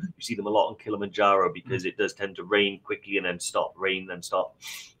poncho. You see them a lot on Kilimanjaro because it does tend to rain quickly and then stop, rain then stop,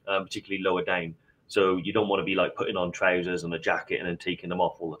 particularly lower down. So you don't want to be like putting on trousers and a jacket and then taking them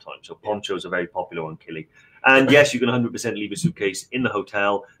off all the time. So ponchos are very popular on Kili. And yes, you can 100% leave a suitcase in the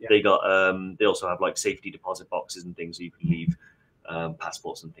hotel. Yeah. They also have like safety deposit boxes and things so you can leave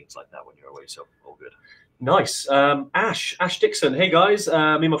passports and things like that when you're away. So all good. Nice. Ash Dixon. Hey guys, me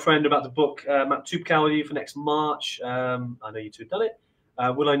and my friend are about to book Mount Toubkal with you for next March. I know you two have done it.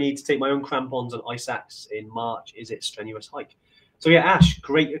 Will I need to take my own crampons and ice axe in March? Is it strenuous hike? So yeah, Ash,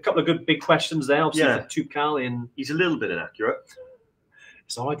 great. A couple of good big questions there. Obviously, for Toubkal he's a little bit inaccurate.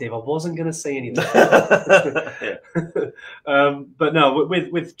 It's all right, Dave. I wasn't going to say anything. But no,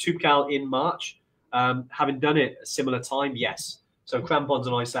 with Toubkal in March, having done it a similar time, yes. So crampons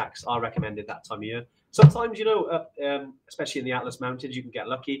and ice axe are recommended that time of year. Sometimes, especially in the Atlas Mountains, you can get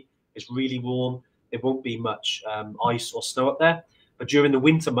lucky. It's really warm. There won't be much ice or snow up there. But during the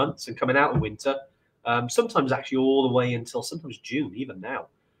winter months and coming out of winter, sometimes actually all the way until sometimes June, even now,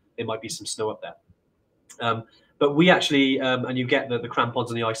 there might be some snow up there. But we actually, and you get the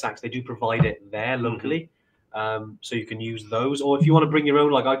crampons and the ice axe, they do provide it there locally. So you can use those. Or if you want to bring your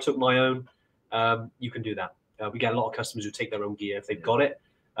own, like I took my own, you can do that. We get a lot of customers who take their own gear if they've got it.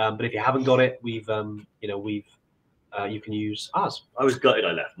 But if you haven't got it, you can use ours. I was gutted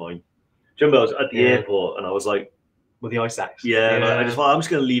I left mine. Do you remember I was at the airport and I was like, with the ice axe. Yeah, yeah. I just thought I'm just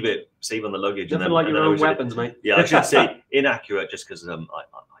going to leave it, save on the luggage. Nothing like your own weapons, mate. Yeah, I should say inaccurate just because I turned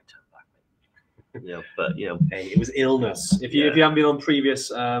back. Yeah, but hey, it was illness. If you haven't been on previous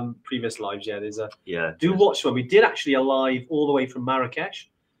lives, there's do watch one. We did actually a live all the way from Marrakesh.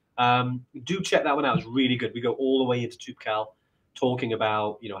 Do check that one out. It's really good. We go all the way into Toubkal, talking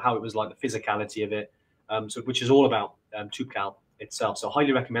about how it was like the physicality of it, which is all about Toubkal itself. So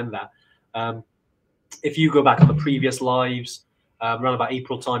highly recommend that. If you go back on the previous lives, around about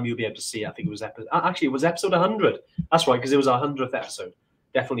April time, you'll be able to see it. I think it was episode 100. That's right, because it was our 100th episode.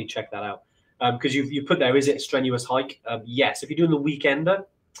 Definitely check that out. Because you put there, is it a strenuous hike? Yes. If you're doing the weekender,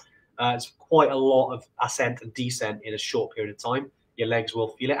 it's quite a lot of ascent and descent in a short period of time. Your legs will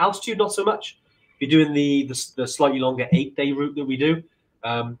feel it. Altitude, not so much. If you're doing the slightly longer 8-day route that we do,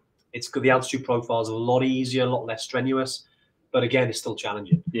 it's good. The altitude profile is a lot easier, a lot less strenuous. but again, it's still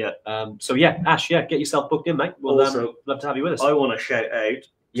challenging. Yeah. So yeah, Ash, yeah, get yourself booked in, mate. We'll Also, love to have you with us. I want to shout out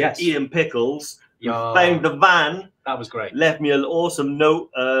to Ian Pickles, who found the van. That was great. Left me an awesome note.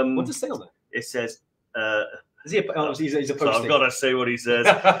 What does it say on there? It says. Is he he's a so I've got to say what he says.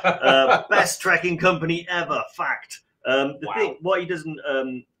 Best trekking company ever. Fact. What he doesn't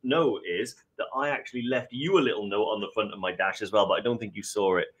know is that I actually left you a little note on the front of my dash as well, but I don't think you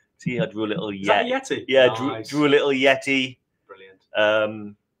saw it. See, I drew a little Is that a Yeti? Yeah, nice. drew a little Yeti.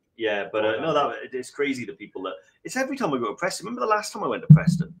 Brilliant. Yeah, but no, it's crazy to people that it's every time I go to Preston. Remember the last time I went to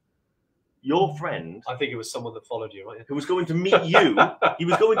Preston? Your friend, I think it was someone that followed you, right? Who was going to meet you. He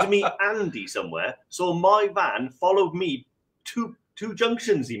was going to meet Andy somewhere. So my van followed me two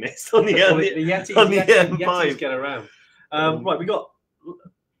junctions he missed on the Yetis, on the M5. Yetis get around. Right, we got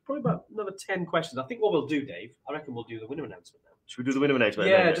probably about another 10 questions. I think what we'll do, Dave, I reckon we'll do the winner announcement now. Should we do the winner announcement?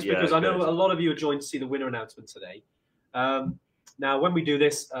 Yeah, just because I know a lot of you are joined to see the winner announcement today. Now, when we do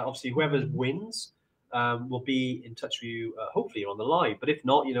this, obviously, whoever wins will be in touch with you, hopefully on the live. But if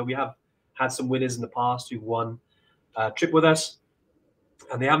not, we have had some winners in the past who've won a trip with us,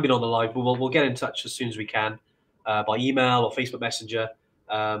 and they haven't been on the live, but we'll get in touch as soon as we can by email or Facebook Messenger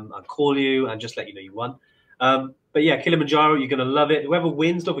and call you and just let you know you won. But yeah, Kilimanjaro, you're going to love it. Whoever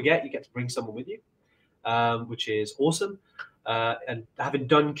wins, don't forget, you get to bring someone with you, which is awesome. And having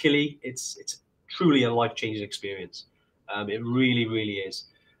done Kili, it's truly a life-changing experience. It really, really is.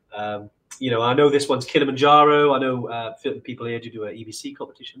 I know this one's Kilimanjaro. I know people here do an EBC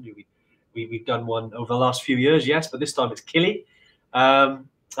competition. We've done one over the last few years, yes, but this time it's Kili. And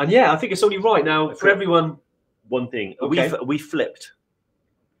yeah, I think it's only right now for everyone. One thing, okay. we flipped.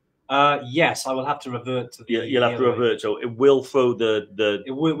 Yes, I will have to revert to the. You'll have to revert. So it will throw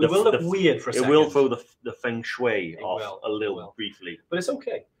It will look weird for a second. It will throw the feng shui off a little briefly, but it's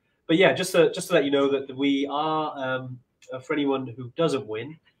okay. But yeah, just to let you know that we are for anyone who doesn't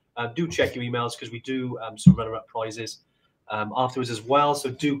win, do check your emails because we do some runner-up prizes afterwards as well. So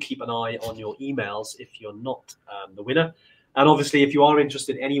do keep an eye on your emails if you're not the winner. And obviously, if you are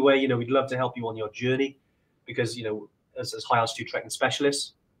interested anyway, we'd love to help you on your journey because as high altitude trekking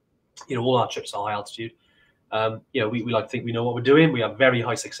specialists. All our trips are high altitude. We like to think we know what we're doing. We have very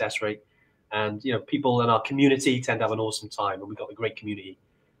high success rate, and people in our community tend to have an awesome time, and we've got a great community.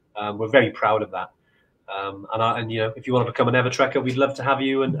 We're very proud of that. If you want to become an Evertrekker, we'd love to have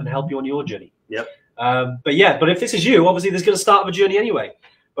you and help you on your journey. Yep. But if this is you, obviously there's going to start of a journey anyway.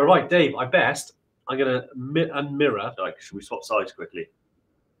 But right, Dave, I'm going to unmirror. Should we swap sides quickly?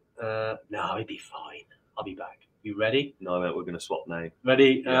 No, it'd be fine. I'll be back. You ready? No, mate, we're going to swap now.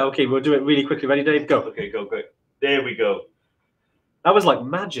 Ready? Yeah. Okay, we'll do it really quickly. Ready, Dave? Go. Okay, go. There we go. That was like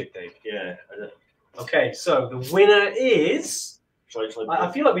magic, Dave. Yeah. Okay, so the winner is... I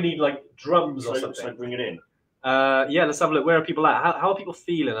feel like we need like drums or something. Should I bring it in? Yeah, let's have a look. Where are people at? How are people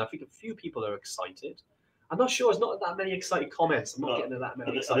feeling? I think a few people are excited. I'm not sure. There's not that many excited comments. I'm not getting that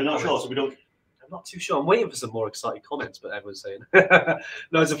many excited comments. Sure, so we don't... I'm not too sure. I'm waiting for some more excited comments, but everyone's saying. No,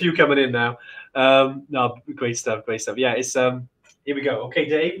 there's a few coming in now. No, great stuff. Yeah, it's here we go. Okay,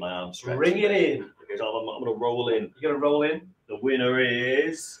 Dave. My arms bring it in. Okay, so I'm going to roll in. You're going to roll in? The winner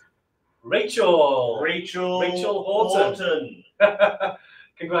is... Rachel Horton.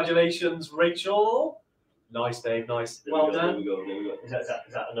 Congratulations, Rachel. Nice, Dave. Nice. Well done. There we go. Is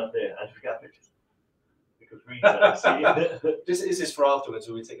that enough there? And we got pictures. This is for afterwards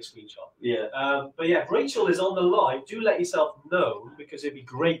when we take a screenshot. Yeah. But yeah, Rachel is on the live. Do let yourself know because it'd be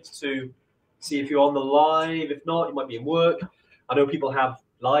great to see if you're on the live. If not, you might be in work. I know people have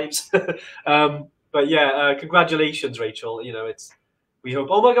lives. But yeah, congratulations, Rachel. We hope.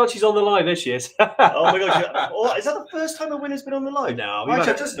 Oh my God, she's on the live. There she is. Oh my God. Is that the first time a winner's been on the live? No. I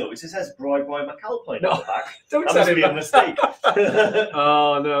just noticed it says Bride by McAlpine on the back. Don't that must be a mistake.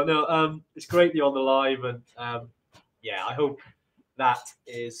 Oh, no. It's great you're on the live. And yeah, I hope that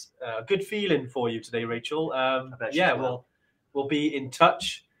is a good feeling for you today, Rachel. Yeah, we'll be in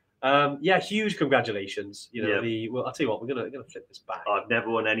touch. Yeah, huge congratulations. I'll tell you what, we're gonna flip this back. I've never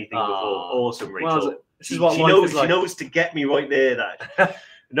won anything before. Awesome, Rachel. Well, this is what she knows to get me right there. That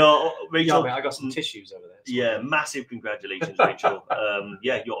no, Rachel. Yeah, mate, I got some tissues over there. Yeah, massive congratulations, Rachel.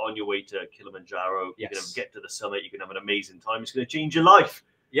 Yeah, you're on your way to Kilimanjaro. You're gonna get to the summit. You're gonna have an amazing time. It's gonna change your life.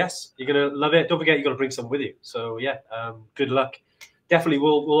 Yes, you're gonna love it. Don't forget, you got to bring some with you. So yeah, good luck. Definitely,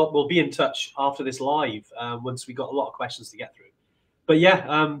 we'll be in touch after this live once we got a lot of questions to get through. But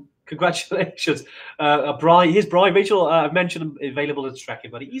yeah, congratulations, Brian. Here's Brian. Rachel, I've mentioned him available as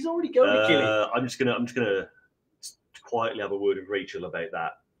tracking, buddy. He's already going to Kili. I'm just gonna quietly have a word with Rachel about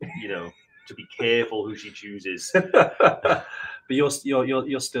that. To be careful who she chooses. But you're still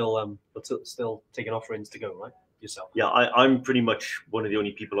taking offerings to go, right? yourself? Yeah, I'm pretty much one of the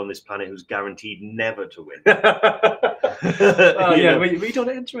only people on this planet who's guaranteed never to win. We don't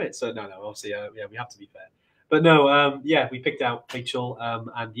enter it, so no, obviously, we have to be fair. But no, we picked out Rachel,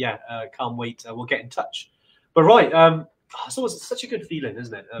 and can't wait. We'll get in touch. But right, it's always such a good feeling,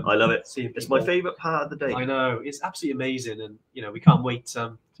 isn't it? I love it. Seeing it's my favourite part of the day. I know, it's absolutely amazing, and we can't wait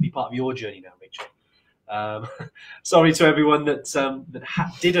to be part of your journey now, Rachel. Sorry to everyone that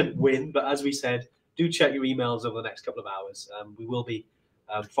didn't win, but as we said, do check your emails over the next couple of hours. We will be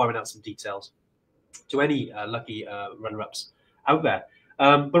firing out some details to any lucky runner-ups out there.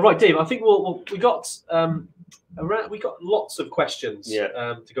 But right, Dave, I think we got lots of questions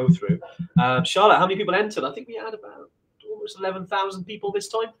to go through. Charlotte, how many people entered? I think we had about almost 11,000 people this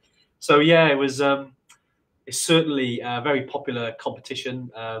time. So yeah, it was. It's certainly a very popular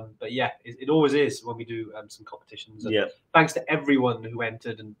competition. But yeah, it always is when we do some competitions. And thanks to everyone who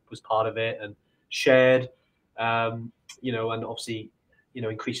entered and was part of it and shared. And obviously,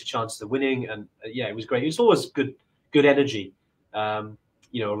 increase your chances of winning. And it was great. It's always good energy.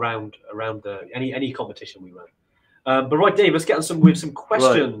 Around any competition we run. But right, Dave, let's get on with some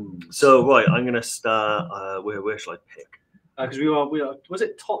questions. Right. So I'm going to start. Where shall I pick? Because we are. Was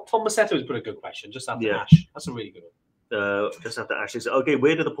it Tom Massetto who's put a good question just after Ash? That's a really good one. Just after Ash says, okay,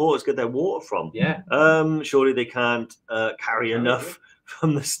 where do the porters get their water from? Yeah. Surely they can't carry enough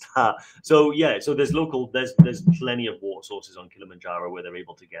from the start. So so there's plenty of water sources on Kilimanjaro where they're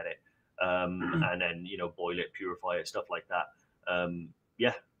able to get it, and then boil it, purify it, stuff like that.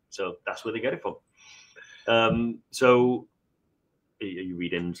 So that's where they get it from. So are you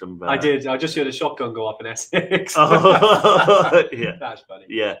reading some? I did. I just heard a shotgun go off in Essex. Yeah, that's funny.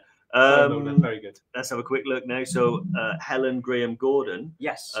 Yeah. Very good. Let's have a quick look now. So Helen Graham Gordon.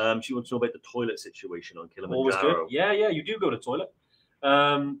 Yes. She wants to know about the toilet situation on Kilimanjaro. Always good. Yeah, you do go to the toilet.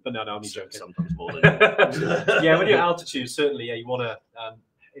 But no, I'm joking. Sometimes more than when you're at altitude, certainly, you want to.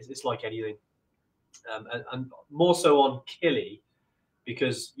 It's like anything, and more so on Kili,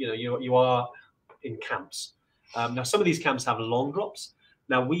 because you are in camps. Now some of these camps have long drops.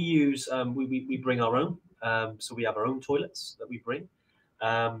 Now we use we bring our own, so we have our own toilets that we bring.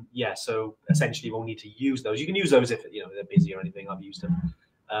 So essentially we'll need to use those. You can use those if they're busy or anything. I've used them,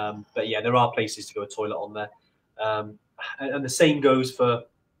 but there are places to go to toilet on there, and the same goes for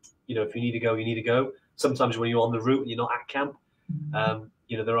if you need to go, you need to go. Sometimes when you're on the route and you're not at camp,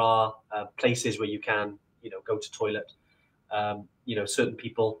 there are places where you can go to toilet. Certain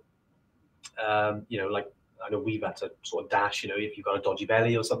people, like I know we've had to sort of dash, if you've got a dodgy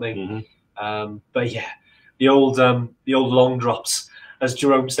belly or something. But the old long drops, as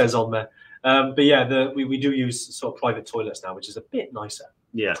Jerome says on there. We do use sort of private toilets now, which is a bit nicer.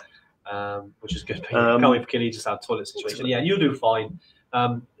 Yeah. Which is good. Can't wait for Kili just have a toilet situation. Yeah, you'll do fine.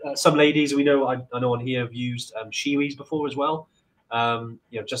 Some ladies I know on here have used Shiwis before as well.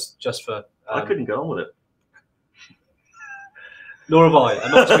 Just for. I couldn't go on with it. Nor have I.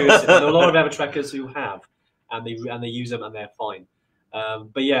 I'm not experienced. There are a lot of Evertrekkers who have, and they use them and they're fine.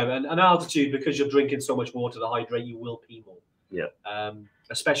 And altitude, because you're drinking so much water to hydrate, you will pee more. Yeah.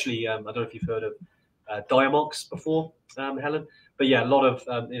 Especially, I don't know if you've heard of Diamox before, Helen. But a lot of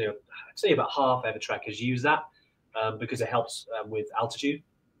I'd say about half Evertrekkers use that because it helps with altitude,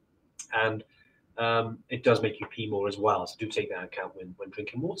 and it does make you pee more as well. So do take that into account when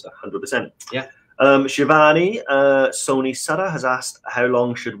drinking water. 100%. Yeah. Shivani Sony Sutter has asked, how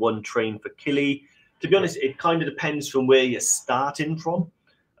long should one train for Kili? To be honest, it kind of depends from where you're starting from.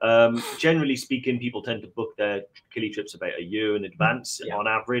 Generally speaking, people tend to book their Kili trips about a year in advance on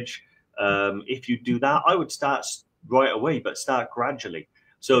average. If you do that, I would start right away, but start gradually.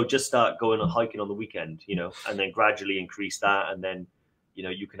 So just start going and hiking on the weekend, and then gradually increase that. And then,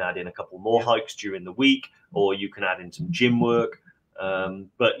 you can add in a couple more hikes during the week, or you can add in some gym work.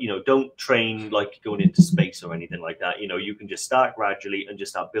 But don't train like going into space or anything like that. You can just start gradually and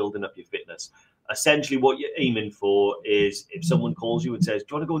just start building up your fitness. Essentially what you're aiming for is, if someone calls you and says, do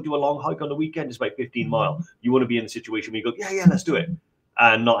you want to go and do a long hike on the weekend? It's about 15 miles. You want to be in the situation where you go, yeah, let's do it,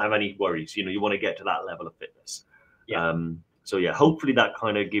 and not have any worries. You want to get to that level of fitness. Hopefully that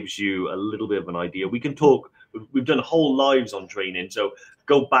kind of gives you a little bit of an idea. We can talk. We've done whole lives on training, so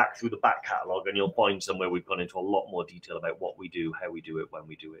go back through the back catalogue and you'll find somewhere we've gone into a lot more detail about what we do, how we do it, when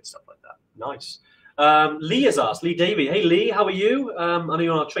we do it, stuff like that. Nice. Lee has asked, Lee Davey. Hey, Lee, how are you? I know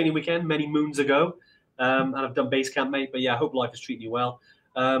you're on a training weekend many moons ago, and I've done base camp, mate, but I hope life is treating you well.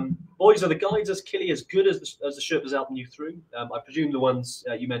 Boys, are the guides as Kili as good as the Sherpas helping you through? I presume the ones,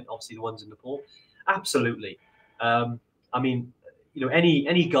 you meant obviously the ones in Nepal. Absolutely. Any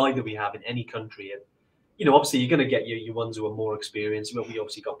guide that we have in any country, obviously you're going to get your ones who are more experienced. We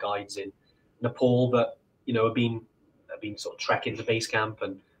obviously got guides in Nepal, but have been sort of trekking to base camp,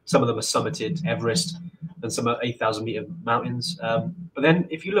 and some of them have summited Everest and some are 8,000-meter mountains. But then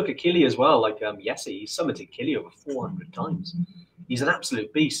if you look at Kili as well, like Jesse, he summited Kili over 400 times. He's an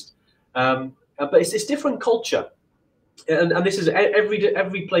absolute beast. But it's different culture. And this is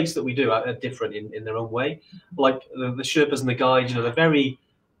every place that we do are different in their own way. Like the Sherpas and the guides, they're very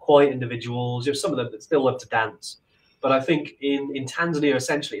quiet individuals. You have some of them that still love to dance. But I think in Tanzania,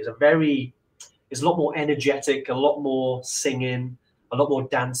 essentially, it's a lot more energetic, a lot more singing, a lot more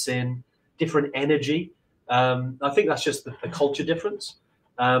dancing, different energy. I think that's just the culture difference.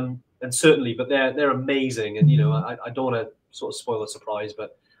 And certainly, but they're amazing. And, I don't want to sort of spoil the surprise,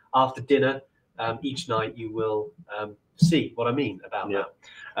 but after dinner, each night you will see what I mean about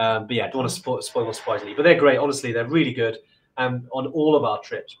that. But yeah, I don't want to spoil the surprise. But they're great. Honestly, they're really good. And on all of our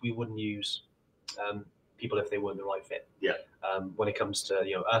trips, we wouldn't use people if they weren't the right fit. Yeah. When it comes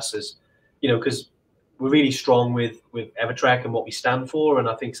to us as because we're really strong with Evertrek and what we stand for, and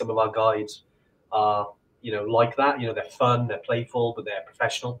I think some of our guides are like that. They're fun, they're playful, but they're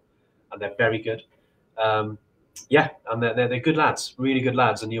professional, and they're very good. And they're good lads, really good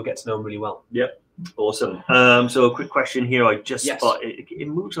lads, and you'll get to know them really well. Yep. Awesome. So a quick question here. I just spot it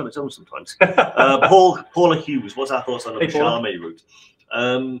moves on its own sometimes. Paula Hughes, what's our thoughts on the Mashame route?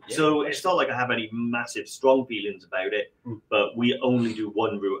 So it's not like I have any massive strong feelings about it, but we only do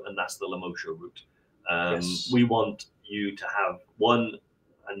one route, and that's the Lemosho route. We want you to have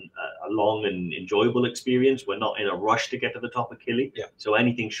a long and enjoyable experience. We're not in a rush to get to the top of Kili. So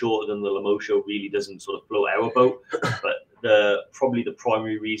anything shorter than the Lemosho really doesn't sort of float our boat. But probably the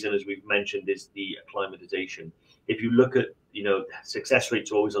primary reason, as we've mentioned, is the acclimatization. If you look at, success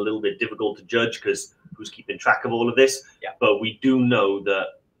rates are always a little bit difficult to judge because who's keeping track of all of this. But we do know that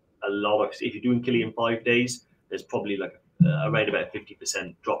if you're doing Kili in 5 days, there's probably like around about a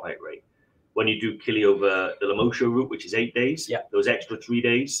 50% dropout rate. When you do Kili over the Lemosho route, which is 8 days, those extra 3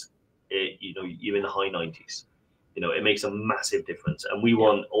 days, you're in the high 90s. It makes a massive difference. And we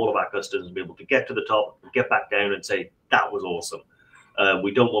want all of our customers to be able to get to the top, get back down and say, that was awesome.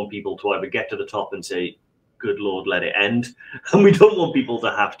 We don't want people to either get to the top and say, good Lord, let it end. And we don't want people to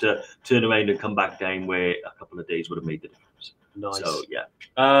have to turn around and come back down where a couple of days would have made the difference. Nice. So,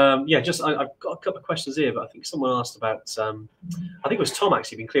 I've got a couple of questions here, but I think someone asked about, I think it was Tom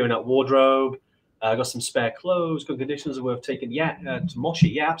actually, been clearing out wardrobe, got some spare clothes, good conditions are worth taking. To Moshi.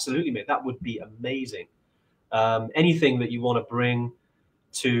 Yeah, absolutely, mate. That would be amazing. Anything that you want to bring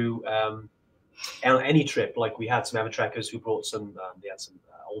to any trip, like we had some Evertrekkers who brought they had some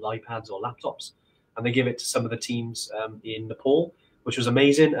old iPads or laptops, and they give it to some of the teams in Nepal, which was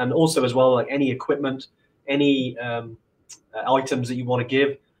amazing. And also as well, like any equipment, any items that you want to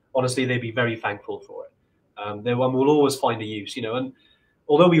give, honestly, they'd be very thankful for it. We'll always find a use, and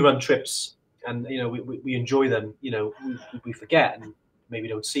although we run trips and, we enjoy them, we forget and maybe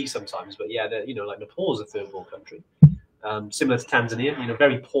don't see sometimes, but like Nepal is a third world country, similar to Tanzania,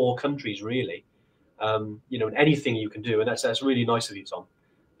 very poor countries, really. And anything you can do, and that's really nice of you, Tom.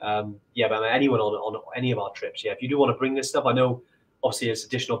 But anyone on any of our trips, if you do want to bring this stuff, I know obviously it's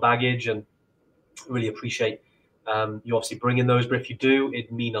additional baggage, and really appreciate you obviously bringing those, but if you do,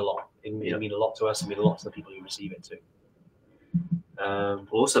 it'd mean a lot. It'd mean a lot to us, and mean a lot to the people who receive it too.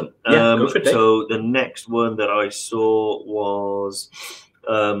 Awesome. So the next one that I saw was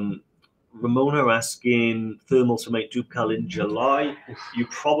Ramona asking thermals to make Dubkal in July. You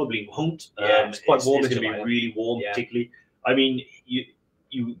probably won't. It's quite warm. It's going to be really warm, particularly. I mean,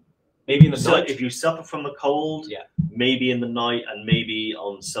 you maybe in the night if you suffer from the cold. Maybe in the night, and maybe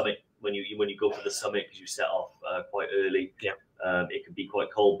on summit when you go for the summit because you set off quite early. It could be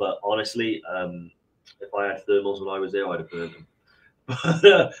quite cold, but honestly, if I had thermals when I was there, I'd have burned them.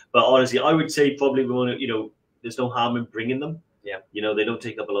 But honestly, I would say probably we want to, there's no harm in bringing them. They don't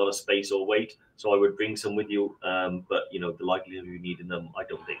take up a lot of space or weight, so I would bring some with you. But the likelihood of you needing them, I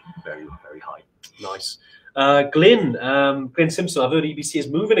don't think very, very high. Nice. Glenn Simpson, I've heard EBC is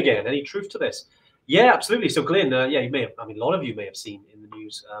moving again. Any truth to this? Yeah, absolutely. So Glenn, you may have, a lot of you may have seen in the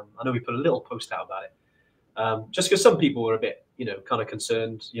news. I know we put a little post out about it. Just because some people were a bit, kind of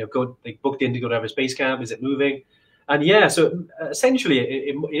concerned. They booked in to go to Everest Base Camp. Is it moving? And so essentially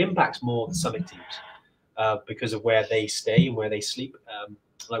it impacts more the summit teams because of where they stay and where they sleep.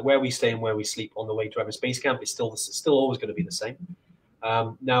 Like where we stay and where we sleep on the way to Everest Base Camp is still always going to be the same.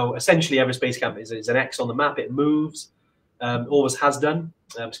 Now, essentially, Everest Base Camp is an X on the map. It moves, always has done.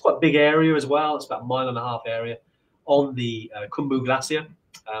 It's quite a big area as well. It's about a 1.5 mile area on the Khumbu Glacier,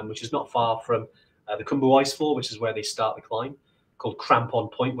 which is not far from the Khumbu Icefall, which is where they start the climb, called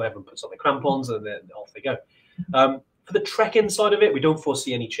Crampon Point, where everyone puts on their crampons and then off they go. For the trekking side of it, we don't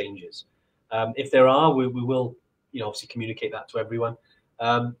foresee any changes. If there are, we will, obviously communicate that to everyone.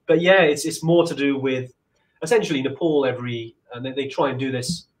 But yeah, it's more to do with essentially Nepal and they try and do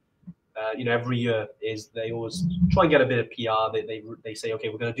this, every year. Is they always try and get a bit of PR. They say, okay,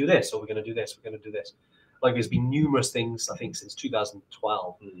 we're going to do this, or we're going to do this, we're going to do this. Like there's been numerous things, I think, since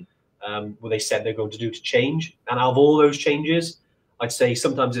 2012, where they said they're going to do to change. And out of all those changes, I'd say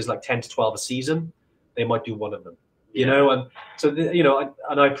sometimes there's like 10 to 12 a season. They might do one of them, and so,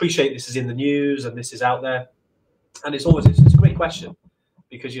 and I appreciate this is in the news and this is out there. And it's a great question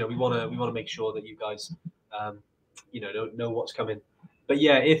because, we want to make sure that you guys, know what's coming. But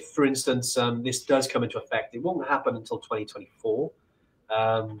yeah, if, for instance, this does come into effect, it won't happen until 2024.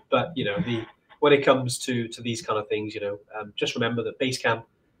 But, when it comes to these kind of things, just remember that base camp,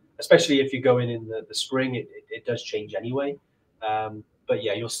 especially if you're going in the spring, it does change anyway. But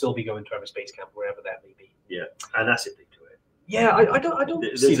yeah, you'll still be going to Everest Base Camp wherever that may be. Yeah, and that's if they do it. Yeah, I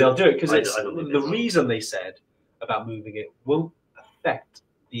don't see they'll do it because the reason they said about moving it won't affect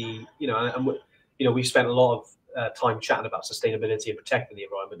the, and we've spent a lot of time chatting about sustainability and protecting the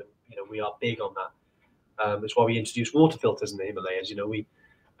environment, and we are big on that. That's why we introduced water filters in the Himalayas. We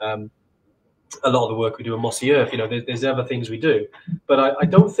a lot of the work we do in mossy earth. There's other things we do, but I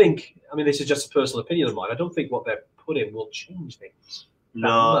don't think. I mean, this is just a personal opinion of mine. I don't think what they're put in will change things.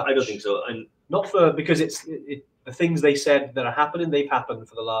 No, I don't think so. And not because the things they said that are happening, they've happened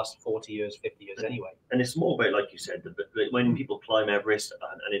for the last 40 years, 50 years anyway. And it's more about, like you said, when people climb Everest,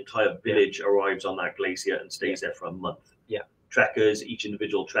 an entire village arrives on that glacier and stays there for a month. Yeah. Trekkers, each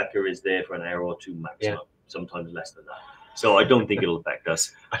individual trekker is there for an hour or two maximum, sometimes less than that. So I don't think it'll affect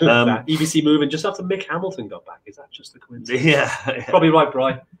us. I love that. EBC moving just after Mick Hamilton got back. Is that just a coincidence? Yeah. Probably right,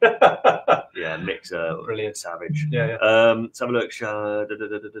 Brian. Yeah, Mick's brilliant, savage. Yeah. Let's have a look. So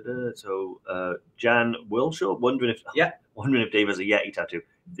Jan Wilshaw wondering if Dave has a Yeti tattoo.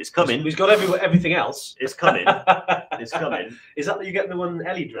 It's coming. He's got everything else. It's coming. It's coming. Is that you getting the one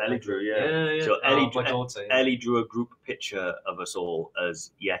Ellie drew? Ellie drew, yeah. So Ellie drew a group picture of us all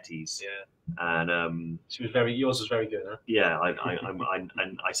as Yetis. Yeah. And yours was very good, huh? Yeah,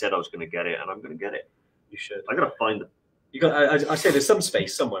 I said I was going to get it, and I'm going to get it. You should. I got to find it. You got. I say there's some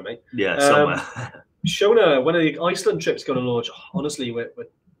space somewhere, mate. Yeah, somewhere. Shona, when the Iceland trip's going to launch, honestly, I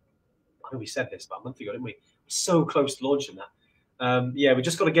know we said this about a month ago, didn't we? We're so close to launching that. Yeah, we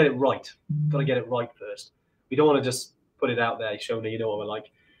just got to get it right. Got to get it right first. We don't want to just put it out there, Shona. You know what we're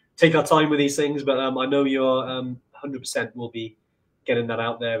like. Take our time with these things, but I know you're 100% will be getting that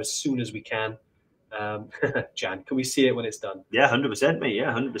out there as soon as we can. Jan, can we see it when it's done? Yeah, 100%, mate.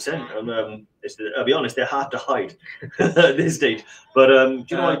 Yeah, 100%. And I'll be honest, they're hard to hide at this stage. But do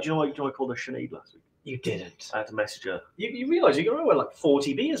you know I called her Sinead last week? You didn't. I had to message her. You realise you're going to wear like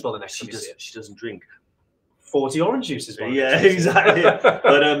 40 beers by the next time you see it. She doesn't drink. 40 orange juices. Yeah, exactly. But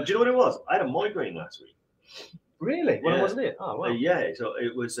do you know what it was? I had a migraine last week. Really? Well, wasn't it? Oh, wow. Yeah, so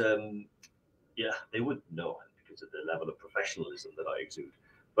it was, they wouldn't know because of the level of professionalism that I exude.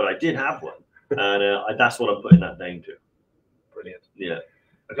 But I did have one, and that's what I'm putting that down to. Brilliant. Yeah.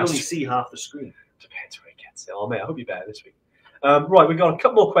 I can only see half the screen. Depends where it gets it. Oh, mate, I hope you're better this week. Right, we've got a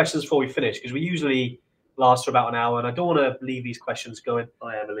couple more questions before we finish, because we usually last for about an hour, and I don't want to leave these questions going.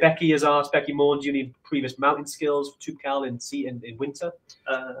 Hi, Emily. Becky has asked, Becky Morn, do you need previous mountain skills for Tubcal in winter?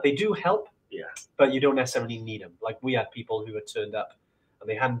 They do help, but you don't necessarily need them. Like we had people who had turned up and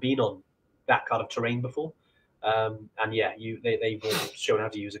they hadn't been on that kind of terrain before. And yeah, they've shown how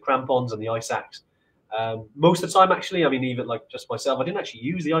to use the crampons and the ice axe. Most of the time, actually, I mean, even like just myself, I didn't actually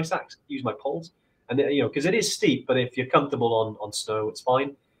use the ice axe, use my poles. And, because it is steep, but if you're comfortable on snow, it's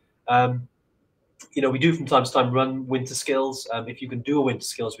fine. We do from time to time run winter skills. If you can do a winter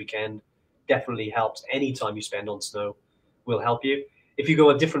skills weekend, definitely helps. Any time you spend on snow will help you. If you go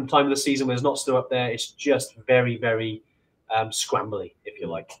a different time of the season where there's not snow up there, it's just very, very scrambly, if you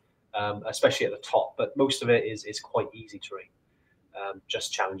like, especially at the top. But most of it is quite easy terrain,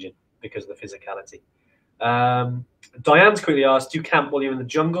 just challenging because of the physicality. Diane's quickly asked, do you camp while you're in the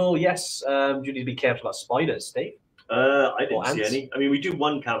jungle? Yes. Do you need to be careful about spiders, Dave? I didn't see any. I mean, we do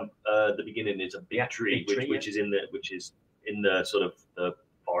one camp at the beginning. It's a big tree, which is in the sort of the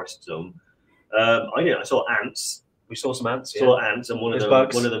forest zone. I saw ants. We saw some ants. Saw ants, and one of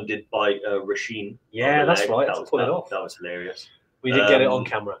them did bite Rasheen. Yeah, that's right. That was hilarious. We did get it on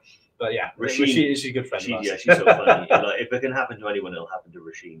camera, but yeah, Rasheen is a good friend. Yeah, she's so funny. If it can happen to anyone, it'll happen to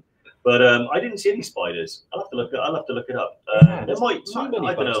Rasheen. But I didn't see any spiders. I'll have to look it up. There might. I don't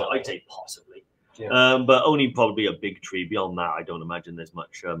know. I'd say possibly. Yeah. But only probably a big tree. Beyond that, I don't imagine there's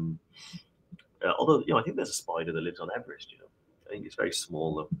much. Although I think there's a spider that lives on Everest. I think it's very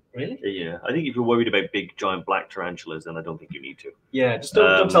small though. Really? Yeah. I think if you're worried about big, giant black tarantulas, then I don't think you need to. Yeah, just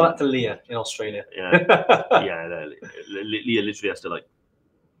don't tell that to Leah in Australia. Yeah, yeah. Leah literally has to like,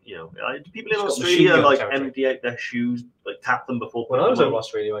 you know, people in Australia like empty out their shoes, like tap them before. When I was over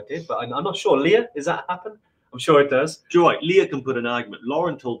Australia, I did, but I'm not sure. Leah, does that happen? I'm sure it does. You're right. Leah can put an argument.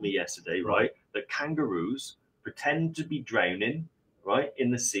 Lauren told me yesterday, right, that kangaroos pretend to be drowning, right, in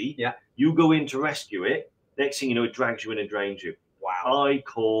the sea. Yeah. You go in to rescue it. Next thing you know, it drags you in and drowns you. Wow. I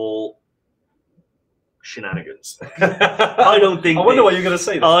call shenanigans. I don't think. I wonder what you're going to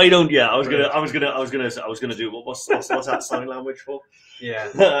say. Then. I don't. Yeah, I was gonna do. What's that sign language for? Yeah,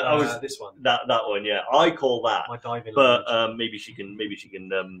 this one. That one. Yeah, I call that. My diving. But maybe she can.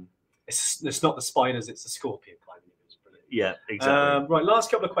 It's not the spiders. It's the scorpion climbing. Yeah, exactly. Right, last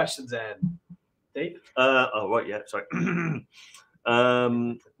couple of questions then, Dave. Oh right, yeah. Sorry.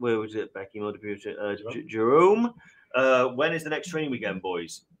 Where was it? Becky, Jerome. When is the next training weekend,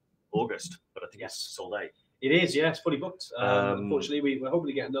 boys? August, but I think it's sold out. It is, yeah, it's fully booked. Unfortunately, we're hoping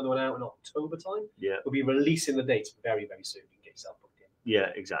to get another one out in October time. Yeah, we'll be releasing the dates very, very soon. You can get yourself booked in.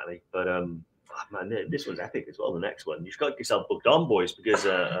 Yeah, exactly. But man, this one's epic as well. The next one, you've got to get yourself booked on, boys, because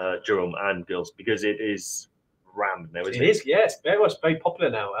Jerome and girls, because it is rammed now. Isn't it? It is, yes, very popular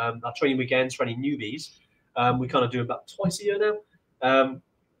now. Our training weekends for any newbies, we kind of do about twice a year now.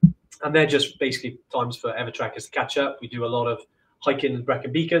 And they're just basically times for Evertrackers to catch up. We do a lot of hiking in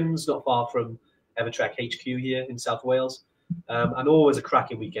Brecon Beacons, not far from Evertrack HQ here in South Wales. And always a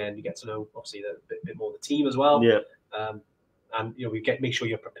cracking weekend. You get to know, obviously, a bit more of the team as well. Yeah. And, you know, make sure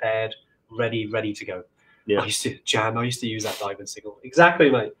you're prepared, ready to go. Yeah. I used to use that diving signal. Exactly,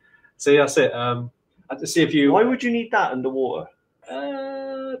 mate. So that's it. I had to see if you... Why would you need that underwater?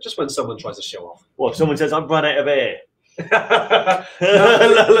 Just when someone tries to show off. Well, if someone says, I've run out of air.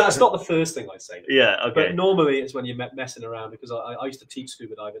 That's not the first thing I say. Yeah, okay. But normally it's when you're messing around, because I used to teach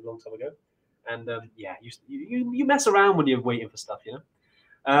scuba diving a long time ago, and you mess around when you're waiting for stuff, you know.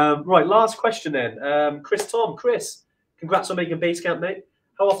 Right, last question then. Chris, congrats on making base camp, mate.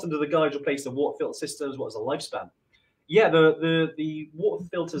 How often do the guys replace the water filter systems? What is the lifespan? Yeah, the water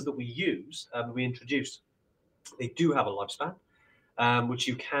filters that we use, we introduced, they do have a lifespan. Which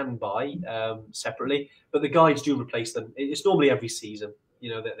you can buy separately, but the guides do replace them. It's normally every season,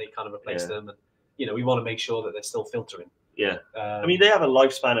 you know, that they kind of replace them, and you know, we want to make sure that they're still filtering. Yeah, I mean, they have a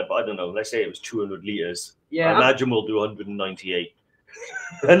lifespan of, I don't know, let's say it was 200 liters. Yeah, I imagine we'll do 198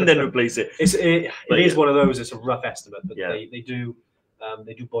 and then replace it. It is one of those. It's a rough estimate, but they do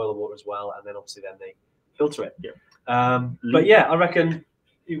boil the water as well, and then obviously then they filter it. Yeah, but yeah, I reckon.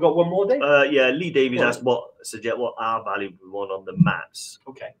 You've got one more, Dave? Yeah, Lee Davies asked what our value we want on the mats.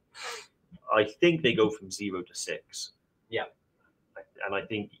 Okay. I think they go from 0 to 6. Yeah. And I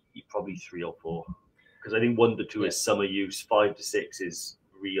think probably 3 or 4. Because I think 1 to 2 is summer use, 5 to 6 is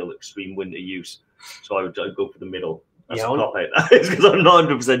real extreme winter use. So I'd go for the middle. That's a cop out. Because I'm not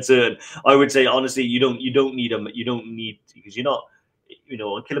 100% certain. I would say honestly, you don't need them. You don't need, because you're not, you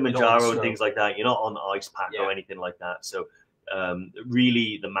know, on Kilimanjaro and things like that. You're not on ice pack or anything like that. So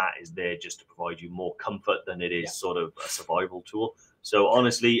really the mat is there just to provide you more comfort than it is sort of a survival tool. So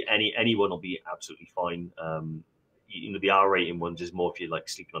honestly, anyone will be absolutely fine. You know, the R rating ones is more if you're like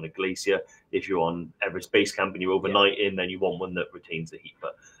sleeping on a glacier. If you're on Everest Base Camp and you're overnighting, then you want one that retains the heat.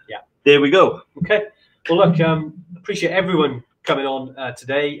 But there we go. Okay. Well, look, appreciate everyone coming on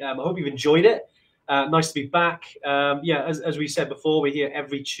today. I hope you've enjoyed it. Nice to be back. As we said before, we're here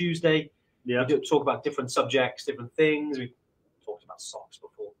every Tuesday. We do talk about different subjects, different things. We talked about socks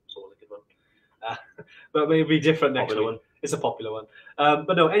before, so a good one. But maybe different next week. It's a popular one.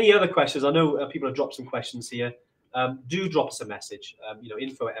 But no, any other questions? I know people have dropped some questions here. Do drop us a message. You know,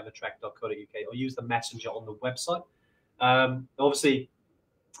 info@evertrack.co.uk, or use the messenger on the website. Obviously,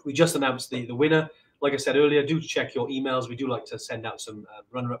 we just announced the winner. Like I said earlier, do check your emails. We do like to send out some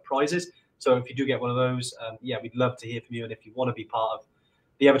runner-up prizes. So if you do get one of those, we'd love to hear from you. And if you want to be part of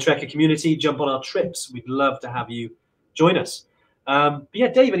the Evertracker community, jump on our trips. We'd love to have you join us. But yeah,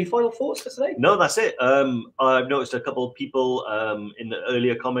 Dave, any final thoughts for today? No, that's it. I've noticed a couple of people in the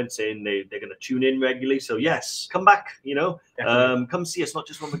earlier comments saying they're going to tune in regularly. So yes, come back, you know, come see us, not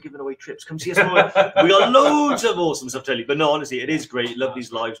just when we're giving away trips. Come see us more. We got loads of awesome stuff to tell you. But no, honestly, it is great. Love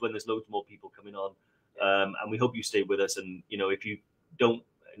these lives when there's loads more people coming on. And we hope you stay with us. And, you know, if you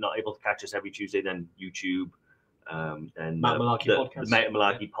not able to catch us every Tuesday, then YouTube, and Matt Malarkey podcast. The Matt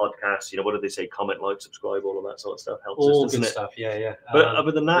Malarkey podcast. You know, what do they say? Comment, like, subscribe, all of that sort of stuff helps all us, good doesn't it? Stuff. Yeah. But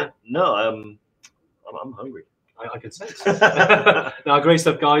other than that, no, I'm hungry. I can sense. No, great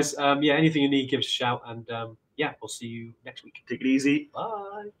stuff, guys. Anything you need, give us a shout, and we'll see you next week. Take it easy.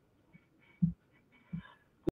 Bye.